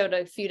showed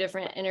a few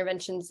different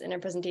interventions in her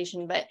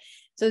presentation, but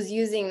so I was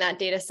using that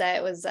data set.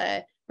 It was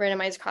a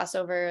randomized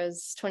crossover. It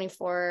was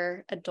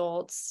 24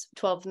 adults,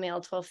 12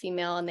 male, 12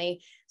 female, and they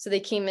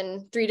came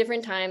in 3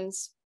 different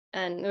times,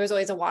 and there was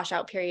always a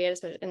washout period,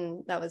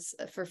 and that was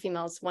for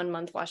females, 1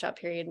 month washout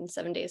period and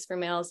 7 days for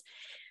males.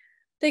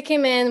 They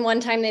came in, one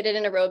time they did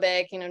an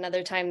aerobic,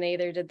 another time they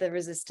either did the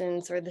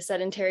resistance or the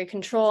sedentary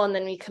control. And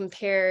then we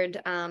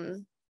compared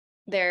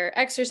their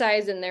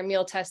exercise and their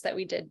meal test that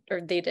we did, or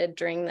they did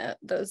during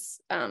those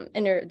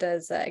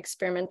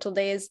experimental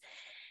days.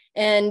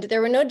 And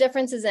there were no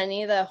differences in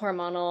any of the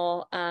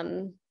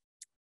hormonal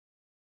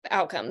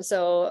outcomes.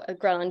 So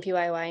ghrelin,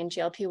 PYY, and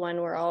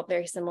GLP-1 were all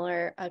very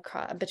similar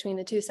between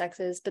the two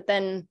sexes. But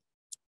then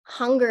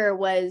hunger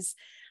was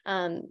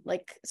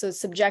so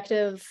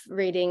subjective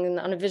rating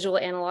on a visual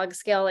analog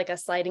scale, like a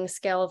sliding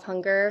scale of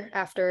hunger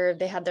after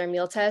they had their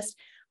meal test,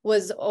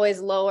 was always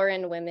lower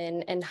in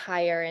women and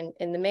higher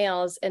in the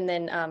males. And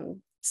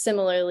then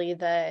similarly,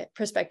 the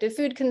prospective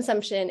food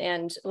consumption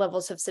and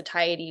levels of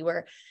satiety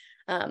were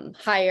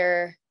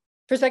higher.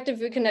 Prospective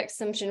food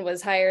consumption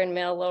was higher in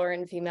male, lower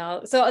in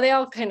female. So they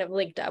all kind of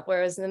linked up,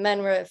 whereas the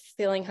men were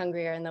feeling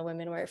hungrier and the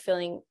women were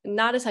feeling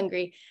not as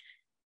hungry.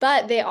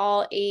 But they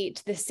all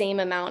ate the same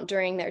amount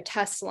during their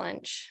test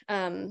lunch.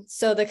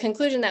 So the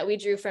conclusion that we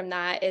drew from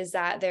that is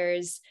that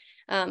there's,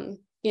 who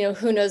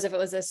knows if it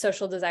was a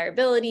social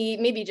desirability,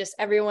 maybe just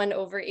everyone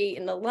overate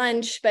in the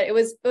lunch, but it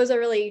was a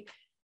really,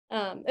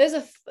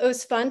 it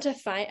was fun to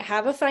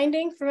have a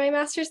finding for my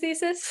master's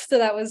thesis. So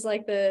that was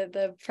like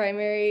the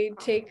primary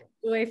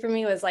takeaway for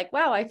me, was like,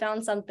 wow, I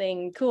found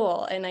something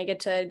cool, and I get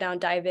to now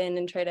dive in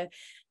and try to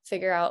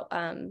figure out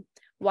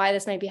why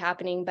this might be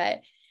happening.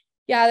 But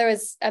yeah, there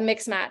was a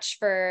mixed match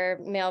for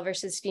male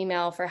versus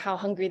female for how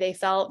hungry they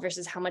felt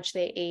versus how much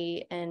they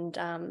ate. And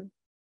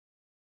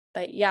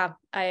but yeah,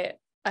 I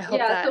hope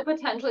that. So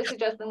potentially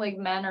suggesting like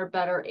men are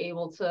better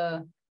able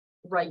to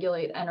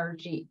regulate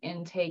energy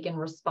intake in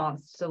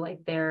response to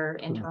like their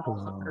internal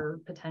hunger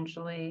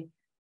potentially.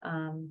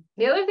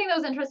 The other thing that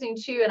was interesting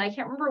too, and I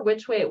can't remember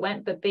which way it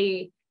went, but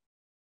they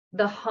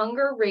the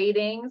hunger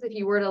ratings, if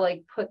you were to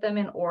like put them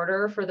in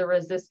order for the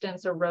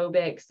resistance,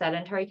 aerobic,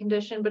 sedentary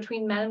condition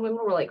between men and women,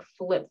 were like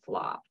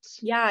flip-flopped.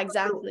 Yeah,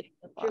 exactly.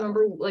 Do you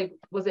remember, like,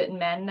 was it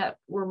men that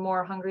were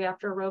more hungry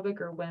after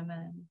aerobic or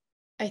women?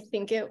 I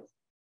think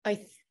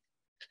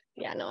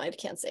yeah, no, I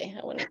can't say.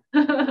 I wouldn't.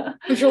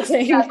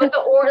 Yeah, but the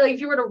order, like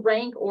if you were to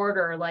rank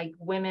order, like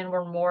women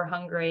were more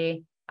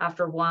hungry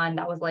after one,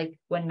 that was like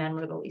when men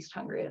were the least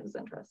hungry. It was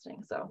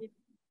interesting. So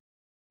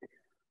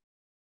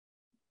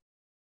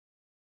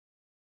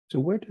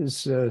where does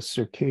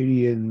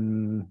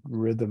circadian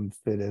rhythm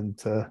fit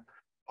into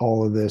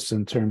all of this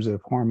in terms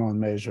of hormone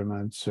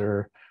measurements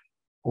or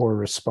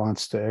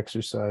response to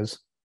exercise?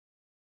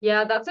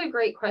 Yeah, that's a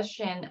great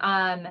question.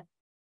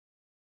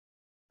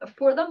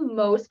 For the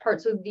most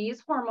part, so these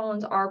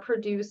hormones are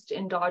produced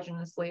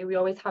endogenously. We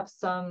always have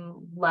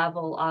some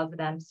level of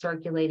them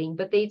circulating,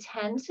 but they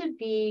tend to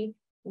be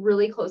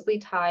really closely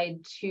tied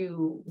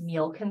to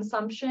meal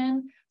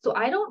consumption. So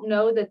I don't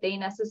know that they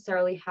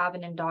necessarily have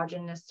an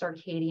endogenous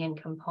circadian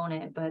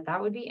component, but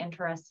that would be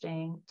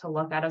interesting to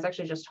look at. I was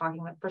actually just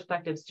talking with a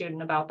prospective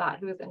student about that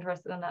who was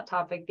interested in that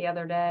topic the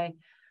other day.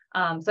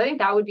 So I think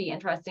that would be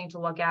interesting to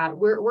look at.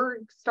 We're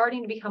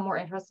starting to become more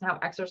interested in how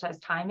exercise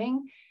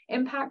timing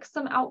impacts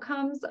some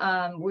outcomes.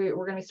 We're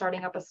going to be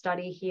starting up a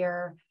study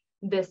here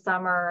this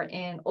summer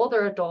in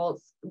older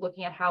adults,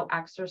 looking at how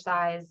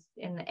exercise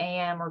in the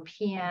AM or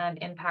PM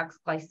impacts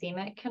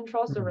glycemic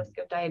control, so risk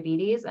of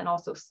diabetes, and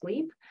also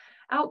sleep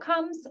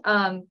outcomes.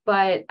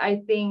 But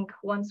I think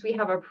once we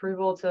have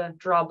approval to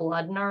draw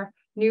blood in our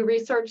new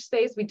research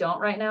space, we don't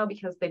right now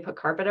because they put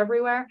carpet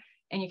everywhere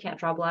and you can't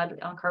draw blood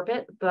on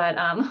carpet. But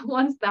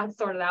once that's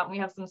sorted out and we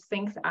have some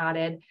sinks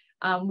added,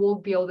 we'll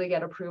be able to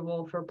get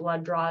approval for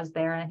blood draws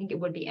there. And I think it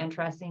would be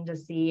interesting to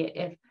see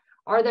if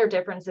are there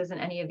differences in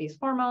any of these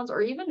hormones,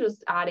 or even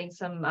just adding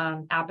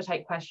some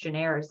appetite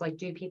questionnaires, like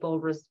do people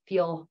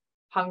feel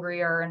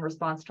hungrier in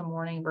response to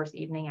morning versus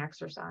evening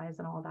exercise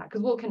and all of that,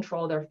 because we'll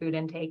control their food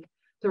intake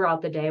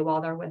throughout the day while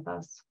they're with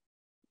us.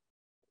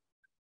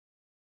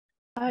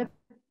 Tanya,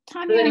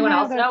 does anyone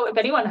else know? If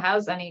anyone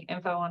has any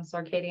info on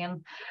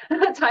circadian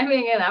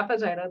timing and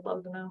appetite, I'd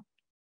love to know.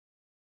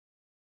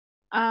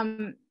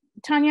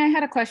 Tanya, I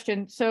had a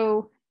question.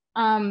 So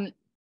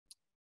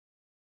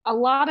a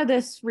lot of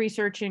this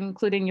research,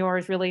 including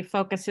yours, really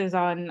focuses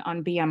on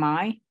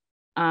BMI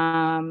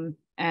and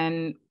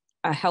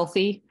a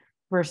healthy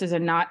versus a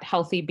not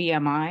healthy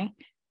BMI.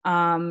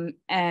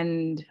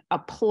 And a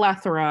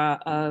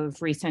plethora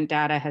of recent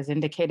data has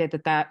indicated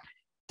that that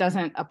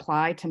doesn't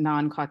apply to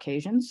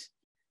non-Caucasians.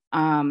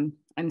 And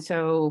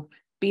so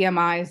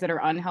BMIs that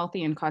are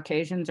unhealthy in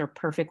Caucasians are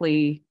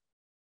perfectly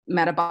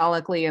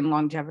metabolically and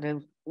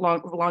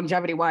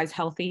longevity-wise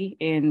healthy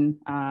in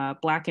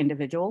Black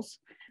individuals.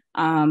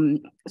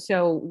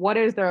 So what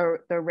is the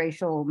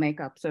racial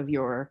makeups of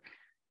your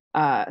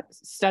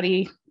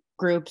study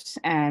groups,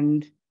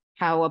 and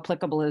how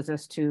applicable is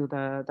this to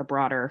the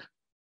broader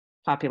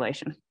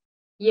population?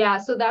 Yeah,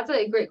 so that's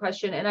a great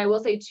question. And I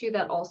will say too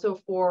that also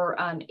for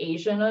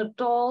Asian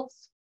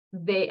adults,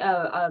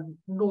 a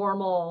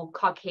normal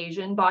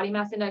Caucasian body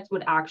mass index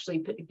would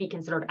actually be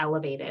considered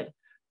elevated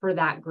for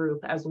that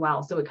group as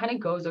well. So it kind of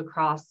goes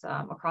across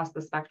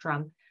the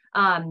spectrum.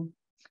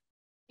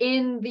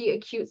 In the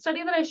acute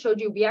study that I showed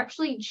you, we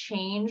actually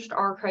changed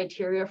our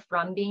criteria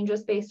from being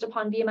just based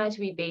upon BMI to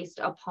be based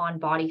upon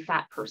body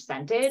fat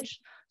percentage.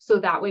 So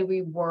that way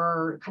we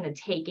were kind of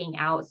taking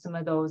out some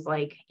of those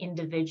like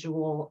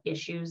individual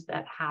issues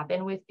that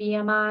happen with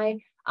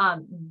BMI.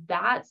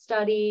 That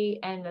study,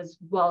 and as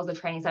well as the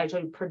training study,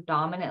 showed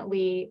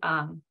predominantly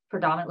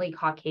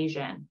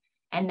Caucasian.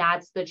 And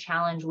that's the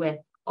challenge with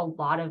a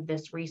lot of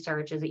this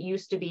research. Is it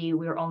used to be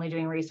we were only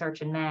doing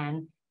research in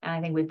men. And I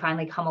think we've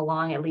finally come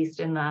along, at least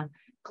in the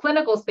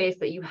clinical space,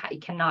 that you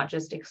cannot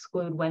just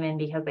exclude women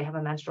because they have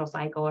a menstrual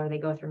cycle or they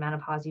go through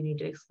menopause. You need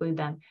to exclude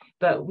them.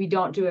 But we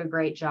don't do a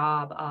great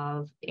job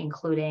of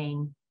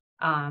including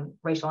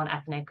racial and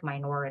ethnic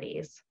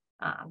minorities.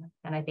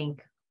 And I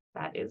think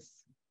that is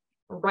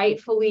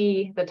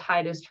rightfully, the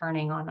tide is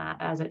turning on that,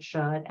 as it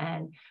should.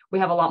 And we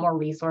have a lot more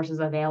resources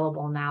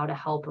available now to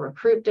help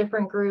recruit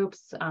different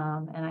groups.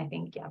 And I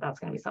think, yeah, that's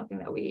going to be something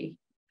that we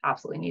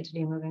absolutely need to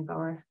do moving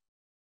forward.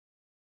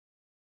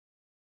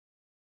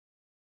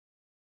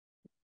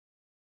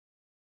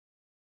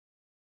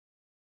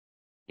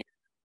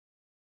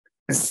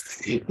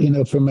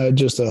 From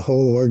just a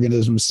whole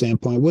organism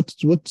standpoint,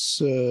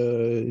 what's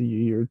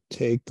your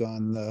take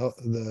on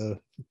the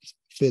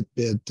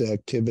Fitbit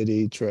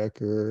activity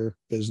tracker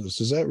business?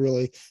 Does that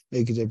really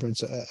make a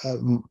difference?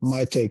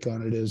 My take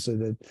on it is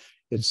that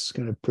it's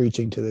kind of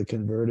preaching to the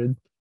converted.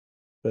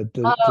 But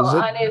does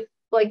it? And if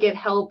like it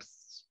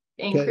helps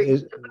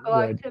increase physical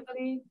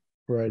activity,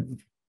 right?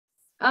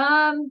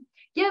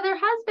 Yeah, there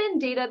has been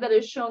data that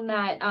has shown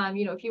that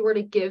if you were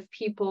to give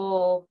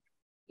people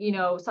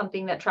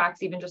something that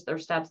tracks even just their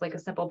steps, like a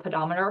simple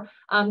pedometer,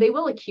 they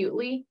will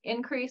acutely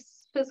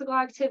increase physical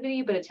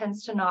activity, but it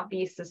tends to not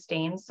be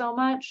sustained so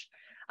much.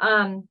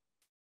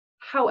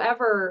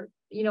 However,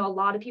 you know, a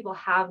lot of people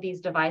have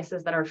these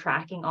devices that are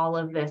tracking all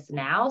of this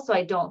now. So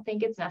I don't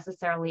think it's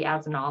necessarily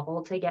as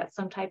novel to get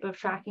some type of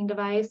tracking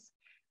device.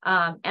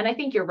 And I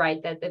think you're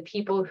right that the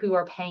people who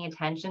are paying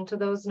attention to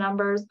those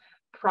numbers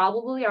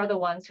probably are the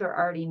ones who are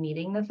already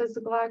meeting the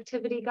physical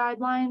activity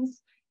guidelines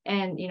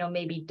and, you know,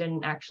 maybe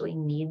didn't actually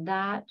need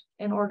that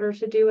in order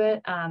to do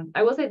it.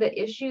 I will say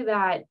the issue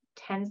that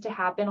tends to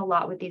happen a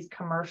lot with these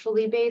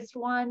commercially based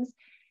ones,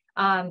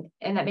 and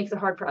that makes it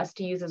hard for us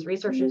to use as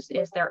researchers,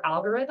 is their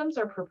algorithms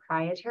are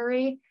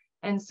proprietary.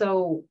 And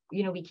so,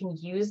 you know, we can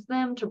use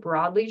them to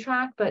broadly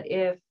track, but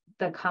if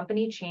the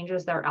company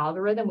changes their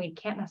algorithm, we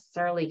can't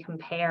necessarily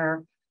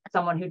compare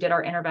someone who did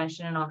our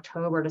intervention in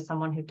October to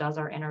someone who does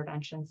our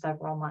intervention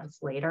several months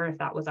later, if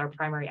that was our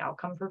primary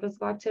outcome for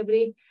physical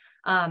activity.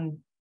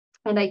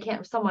 And I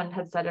can't, someone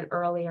had said it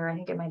earlier, I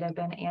think it might have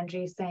been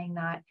Angie saying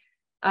that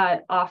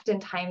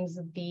oftentimes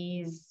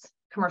these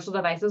commercial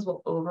devices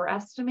will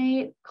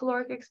overestimate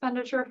caloric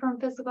expenditure from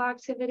physical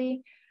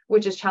activity,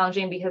 which is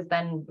challenging because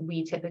then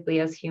we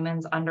typically as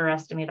humans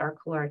underestimate our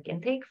caloric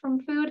intake from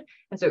food.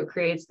 And so it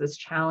creates this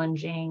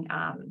challenging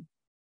kind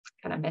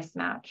of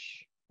mismatch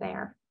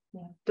there.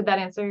 Yeah. Did that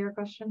answer your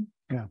question?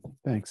 Yeah,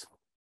 thanks.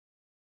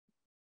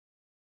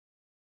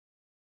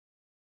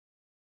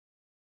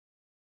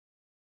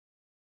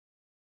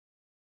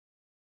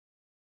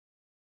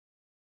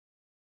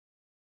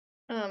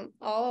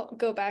 I'll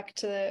go back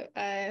to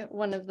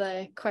one of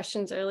the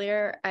questions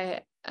earlier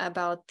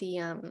about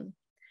the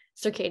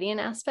circadian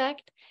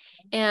aspect.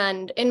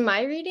 And in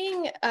my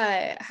reading,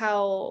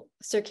 how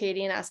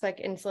circadian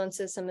aspect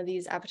influences some of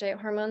these appetite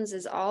hormones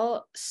is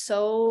all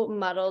so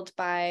muddled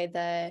by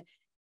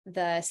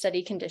the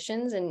study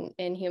conditions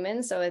in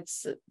humans. So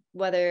it's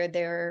whether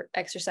they're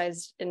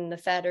exercised in the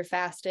fed or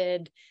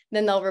fasted,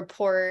 then they'll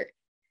report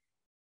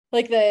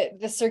like the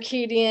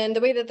circadian,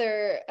 the way that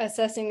they're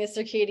assessing the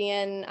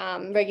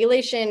circadian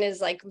regulation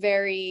is like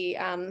very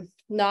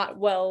not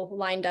well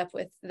lined up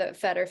with the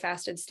fed or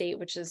fasted state,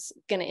 which is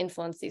going to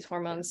influence these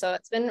hormones. So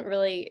it's been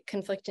really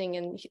conflicting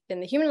in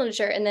the human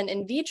literature. And then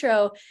in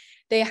vitro,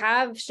 they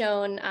have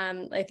shown,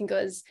 I think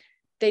it was,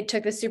 they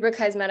took the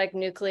suprachiasmatic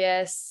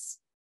nucleus.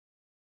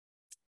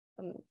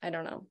 I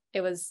don't know.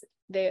 It was,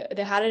 they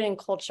had it in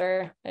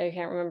culture. I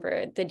can't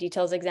remember the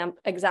details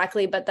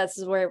exactly, but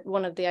that's where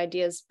one of the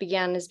ideas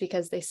began, is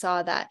because they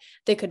saw that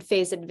they could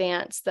phase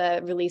advance the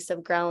release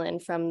of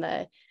ghrelin from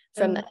the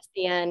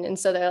SCN. And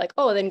so they're like,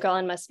 oh, then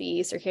ghrelin must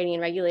be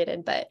circadian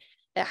regulated, but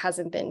it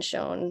hasn't been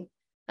shown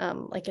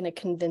like in a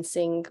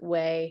convincing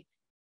way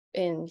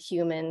in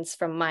humans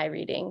from my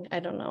reading.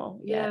 I don't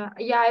know. Yeah.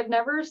 I've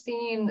never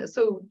seen,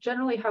 so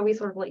generally how we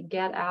sort of like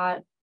get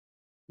at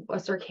a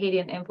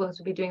circadian influence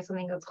would be doing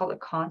something that's called a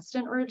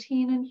constant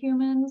routine in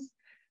humans.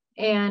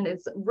 And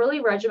it's really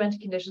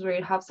regimented conditions where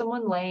you'd have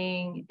someone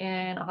laying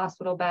in a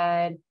hospital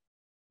bed,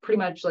 pretty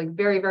much like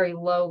very, very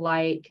low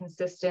light,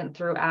 consistent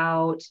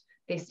throughout.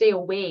 They stay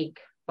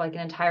awake for like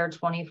an entire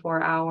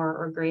 24-hour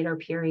or greater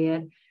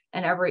period.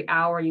 And every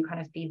hour you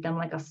kind of feed them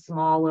like a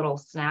small little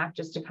snack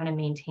just to kind of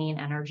maintain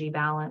energy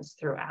balance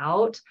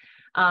throughout.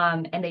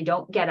 And they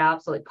don't get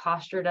up. So like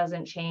posture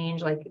doesn't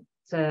change, like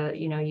to,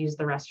 you know, use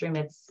the restroom,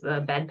 it's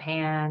the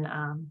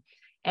bedpan.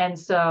 And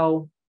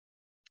so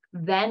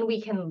then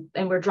we can,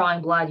 and we're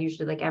drawing blood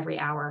usually like every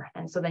hour.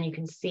 And so then you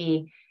can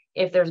see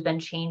if there's been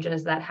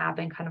changes that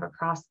happen kind of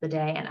across the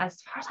day. And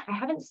as far as I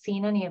haven't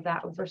seen any of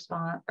that with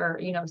response, or,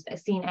 you know,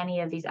 seen any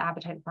of these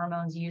appetite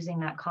hormones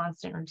using that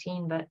constant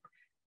routine, but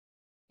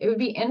it would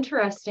be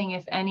interesting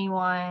if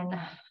anyone,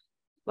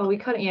 well, we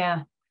couldn't,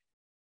 yeah.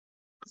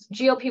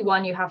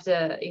 GLP-1, you have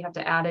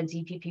to add a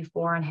DPP-4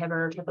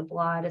 inhibitor to the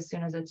blood as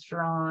soon as it's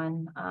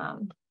drawn.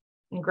 And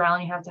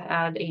ghrelin, you have to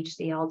add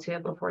HCl to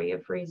it before you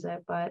freeze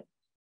it. But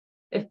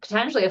if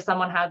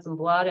someone had some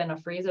blood in a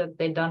freezer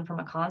they'd done from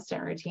a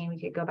constant routine,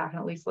 we could go back and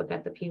at least look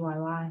at the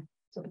PYY.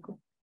 So cool.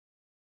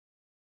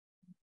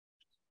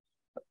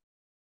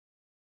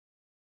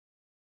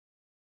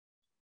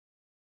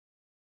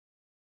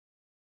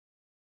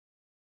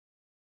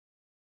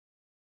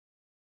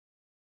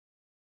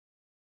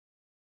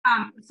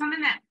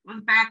 Something that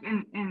was back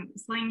in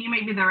Celine, you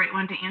might be the right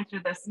one to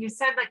answer this. You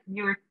said like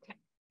you were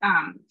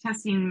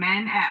testing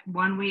men at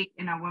 1 week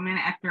and a woman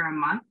after a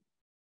month,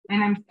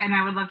 and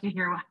I would love to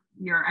hear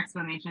your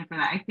explanation for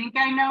that. I think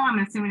I know. I'm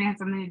assuming it has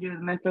something to do with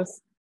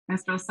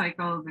menstrual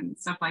cycles and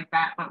stuff like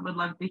that, but would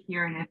love to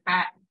hear. And if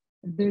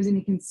there's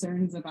any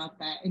concerns about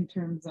that in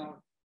terms of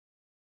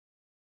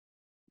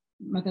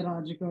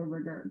methodological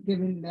rigor,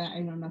 given that I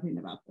know nothing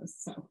about this.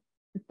 So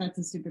if that's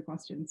a stupid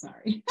question,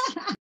 sorry.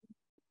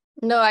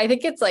 No, I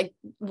think it's like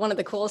one of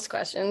the coolest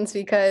questions,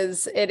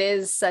 because it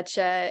is such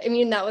a, I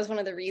mean, that was one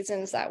of the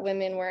reasons that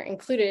women weren't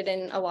included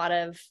in a lot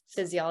of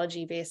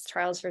physiology-based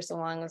trials for so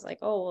long. Was like,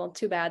 oh, well,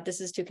 too bad.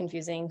 This is too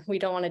confusing. We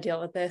don't want to deal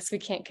with this. We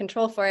can't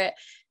control for it.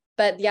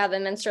 But yeah, the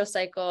menstrual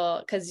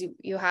cycle, because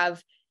you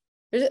have,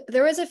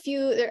 there was a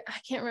few, I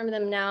can't remember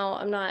them now.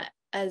 I'm not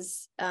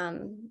as,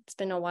 it's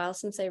been a while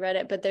since I read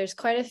it, but there's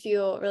quite a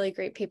few really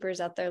great papers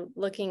out there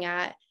looking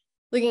at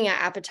looking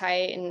at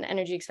appetite and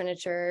energy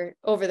expenditure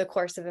over the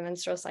course of a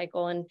menstrual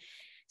cycle. And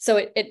so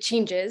it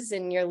changes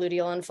in your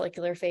luteal and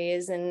follicular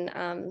phase.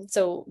 And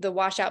so the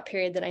washout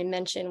period that I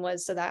mentioned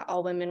was so that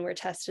all women were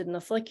tested in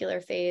the follicular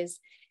phase.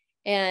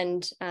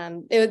 And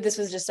this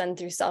was just done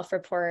through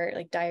self-report,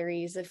 like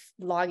diaries of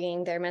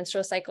logging their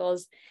menstrual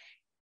cycles.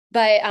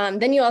 But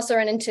then you also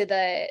run into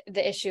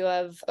the issue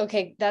of,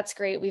 okay, that's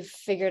great. We've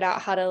figured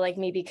out how to like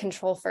maybe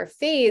control for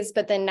phase,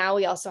 but then now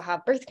we also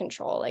have birth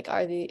control. Like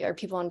are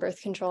people on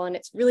birth control? And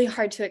it's really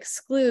hard to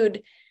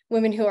exclude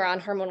women who are on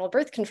hormonal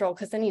birth control,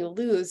 because then you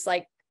lose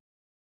like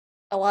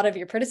a lot of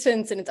your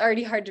participants, and it's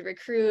already hard to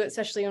recruit,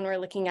 especially when we're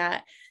looking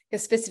at a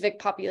specific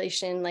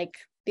population, like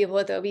people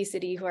with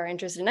obesity who are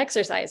interested in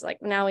exercise.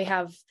 Like now we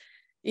have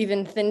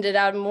even thinned it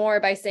out more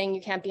by saying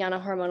you can't be on a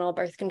hormonal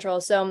birth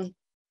control. So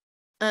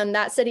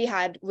that study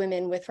had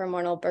women with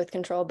hormonal birth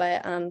control,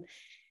 but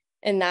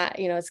and that,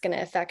 you know, it's going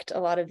to affect a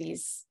lot of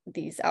these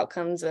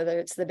outcomes, whether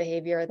it's the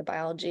behavior or the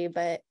biology.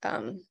 But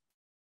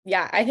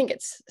yeah, I think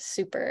it's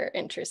super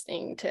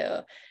interesting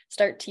to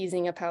start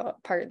teasing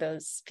apart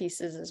those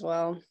pieces as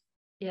well.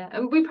 Yeah,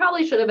 and we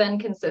probably should have been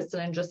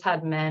consistent and just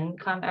had men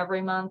come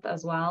every month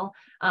as well.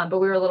 But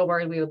we were a little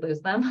worried we would lose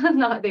them,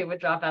 not they would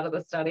drop out of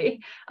the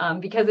study.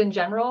 Because in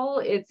general,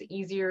 it's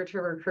easier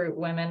to recruit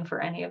women for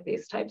any of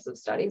these types of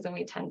studies, and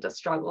we tend to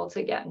struggle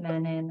to get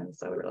men in. And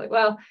so we were like,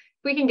 well,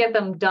 if we can get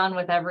them done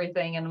with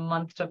everything in a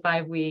month to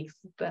 5 weeks,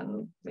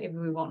 then maybe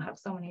we won't have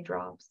so many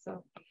drops.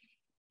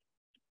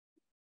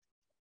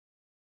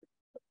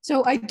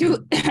 So I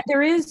do,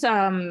 there is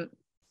some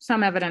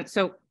evidence.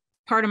 So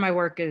part of my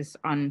work is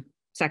on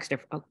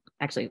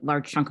actually a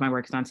large chunk of my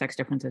work is on sex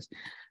differences.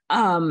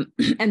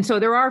 And so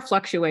there are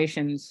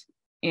fluctuations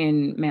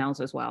in males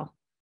as well,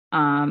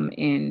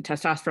 in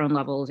testosterone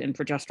levels, in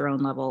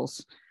progesterone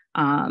levels,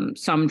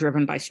 some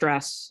driven by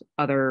stress,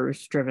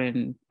 others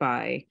driven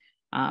by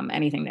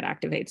anything that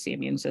activates the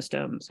immune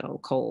system, so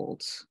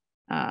colds,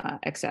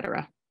 et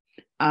cetera.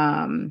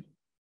 And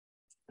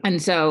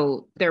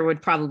so there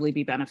would probably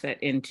be benefit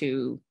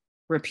into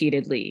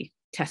repeatedly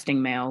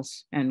testing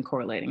males and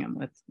correlating them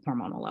with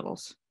hormonal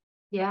levels.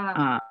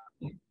 Yeah.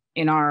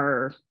 In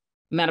our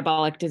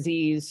metabolic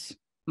disease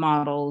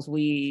models,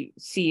 we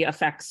see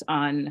effects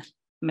on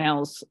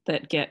males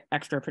that get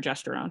extra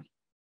progesterone.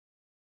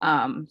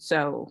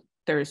 So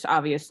there's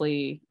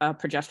obviously a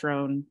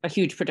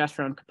huge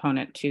progesterone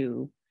component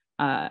to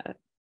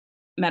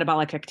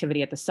metabolic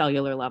activity at the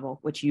cellular level,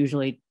 which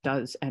usually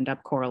does end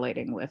up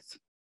correlating with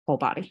whole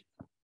body.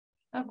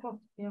 Oh, cool.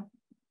 Yeah.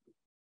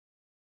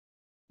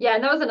 Yeah,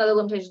 and that was another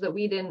limitation, that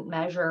we didn't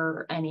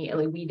measure any,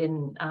 like we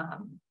didn't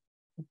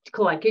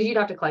collect, because you'd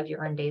have to collect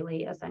urine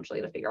daily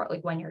essentially to figure out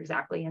like when you're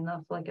exactly in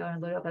the follicular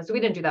and luteal phase. So we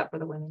didn't do that for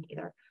the women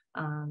either.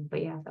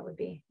 But yeah, that would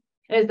be,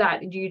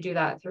 would you do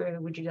that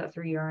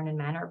through urine in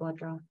men or blood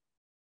draw?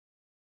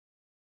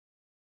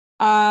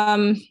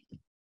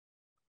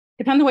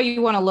 Depends on what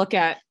you want to look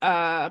at.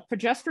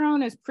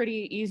 Progesterone is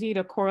pretty easy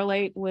to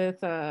correlate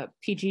with a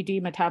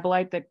PGD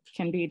metabolite that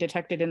can be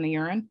detected in the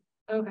urine.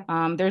 Okay.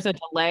 There's a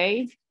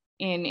delay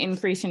in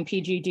increase in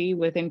PGD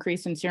with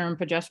increase in serum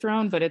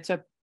progesterone, but it's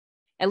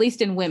at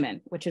least in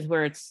women, which is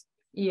where it's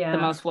the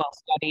most well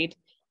studied.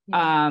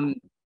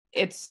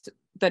 It's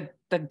the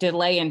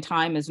delay in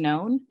time is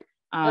known.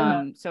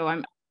 So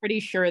I'm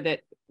pretty sure that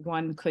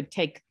one could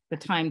take the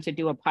time to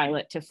do a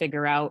pilot to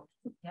figure out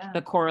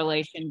the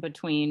correlation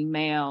between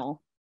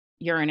male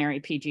urinary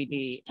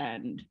PGD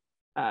and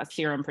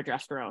serum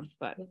progesterone,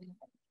 but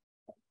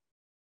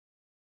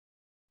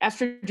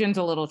estrogen's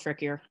a little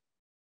trickier.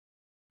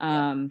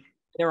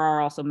 There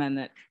are also men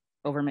that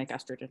overmake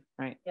estrogen,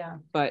 right? Yeah.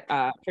 But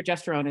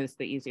progesterone is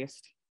the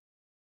easiest.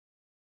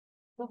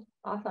 Cool.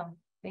 Awesome.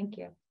 Thank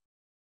you.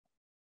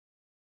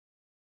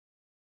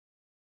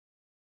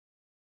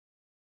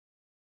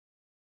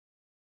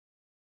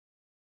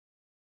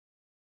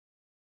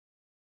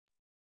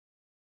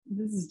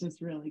 This is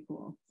just really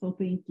cool. So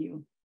thank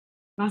you.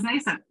 It was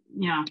nice that,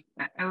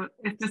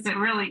 it's just a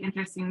really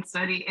interesting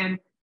study. And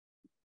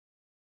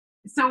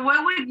so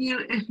what would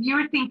you, if you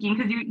were thinking,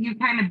 because you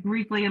kind of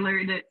briefly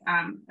alluded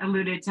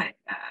to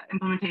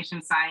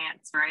implementation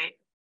science, right?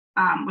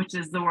 Which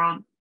is the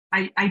world.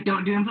 I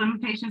don't do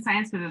implementation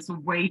science because it's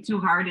way too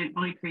hard and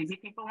only crazy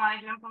people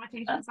want to do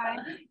implementation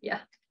science. Yeah.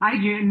 I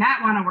do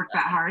not want to work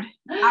that hard.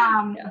 But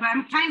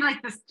I'm kind of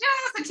like this,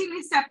 just a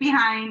teeny step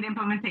behind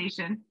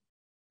implementation.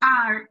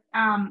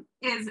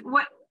 Is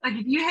what, like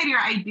if you had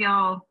your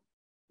ideal,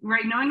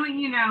 right, knowing what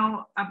you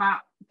know about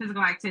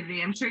physical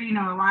activity, I'm sure you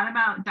know a lot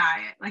about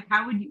diet, like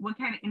what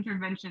kind of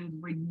interventions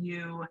would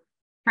you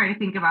try to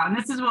think about? And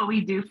this is what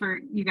we do for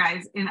you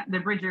guys in the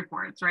bridge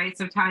reports, right?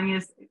 So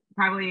Tanya's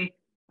probably,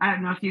 I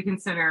don't know if you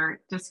consider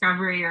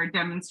discovery or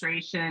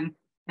demonstration,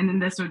 and then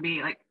this would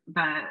be like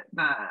the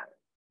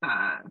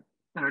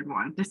third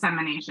one,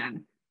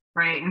 dissemination,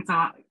 right? And so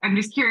I'm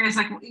just curious,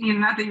 like,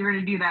 not that you're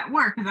going to do that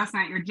work because that's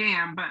not your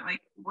jam, but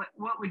like,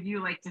 what would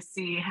you like to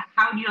see?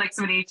 How do you like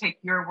somebody to take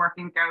your work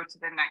and go to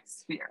the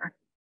next sphere?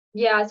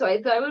 Yeah, so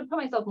I would put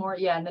myself more,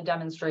 in the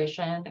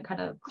demonstration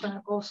kind of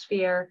clinical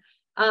sphere.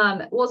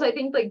 Well, so I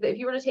think like if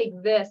you were to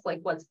take this, like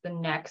what's the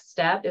next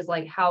step is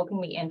like, how can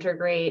we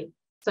integrate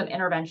some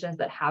interventions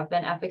that have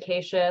been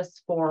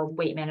efficacious for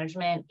weight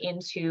management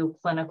into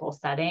clinical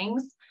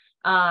settings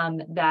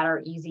that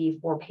are easy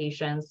for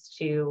patients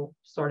to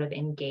sort of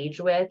engage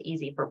with,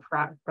 easy for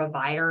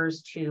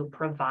providers to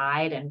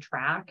provide and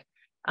track.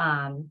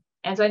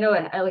 And so I know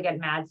like at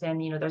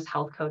Madsen, you know, there's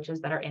health coaches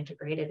that are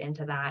integrated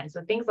into that. And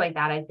so things like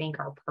that, I think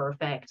are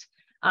perfect.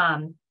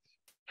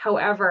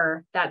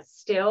 However, that's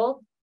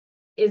still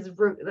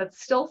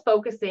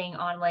focusing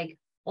on like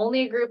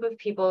only a group of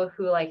people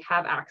who like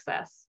have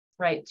access,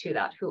 right, to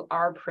that, who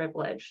are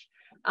privileged.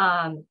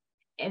 And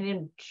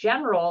in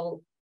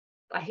general,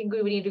 I think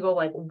we would need to go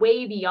like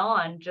way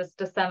beyond just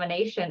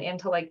dissemination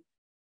into like,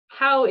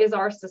 how is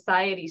our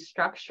society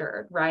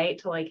structured, right,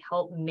 to like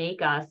help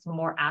make us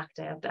more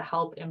active, to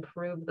help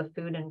improve the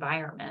food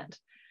environment.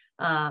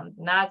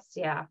 That's,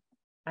 yeah,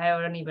 I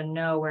don't even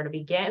know where to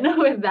begin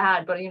with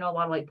that, but, you know, a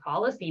lot of like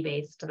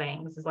policy-based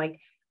things is like,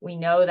 we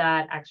know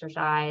that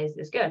exercise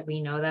is good.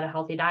 We know that a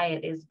healthy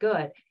diet is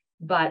good,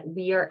 but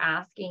we are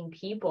asking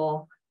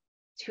people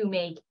to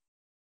make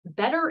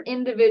better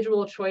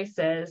individual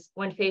choices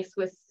when faced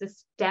with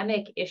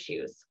systemic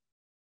issues.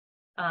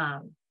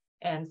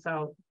 And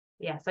so,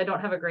 yes, I don't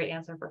have a great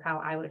answer for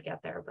how I would get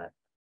there, but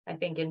I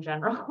think in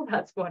general,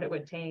 that's what it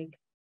would take.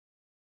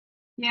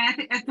 Yeah, I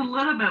think it's a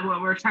little bit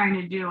what we're trying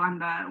to do on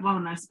the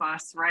wellness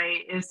bus,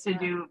 right? Is to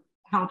do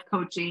health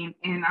coaching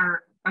in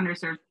our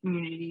underserved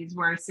communities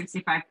where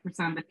 65%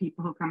 of the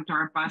people who come to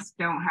our bus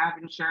don't have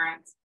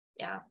insurance.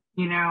 Yeah.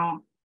 You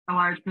know, a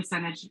large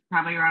percentage,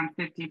 probably around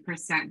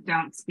 50%,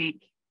 don't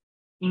speak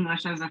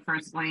English as a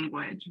first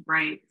language,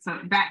 right? So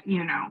that,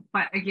 you know,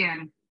 but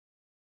again,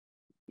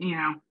 you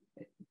know,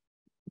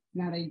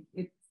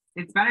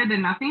 it's better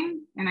than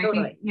nothing. And I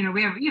think, you know,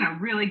 we have, you know,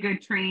 really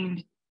good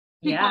trained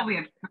people.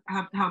 We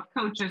have health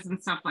coaches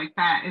and stuff like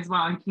that as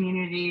well, and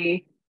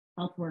community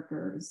health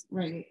workers,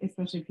 right?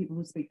 Especially people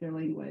who speak their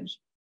language.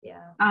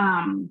 Yeah.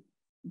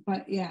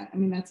 But yeah, I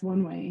mean, that's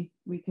one way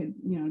we could,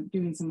 you know,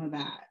 doing some of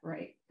that,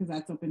 right? Because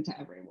that's open to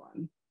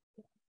everyone.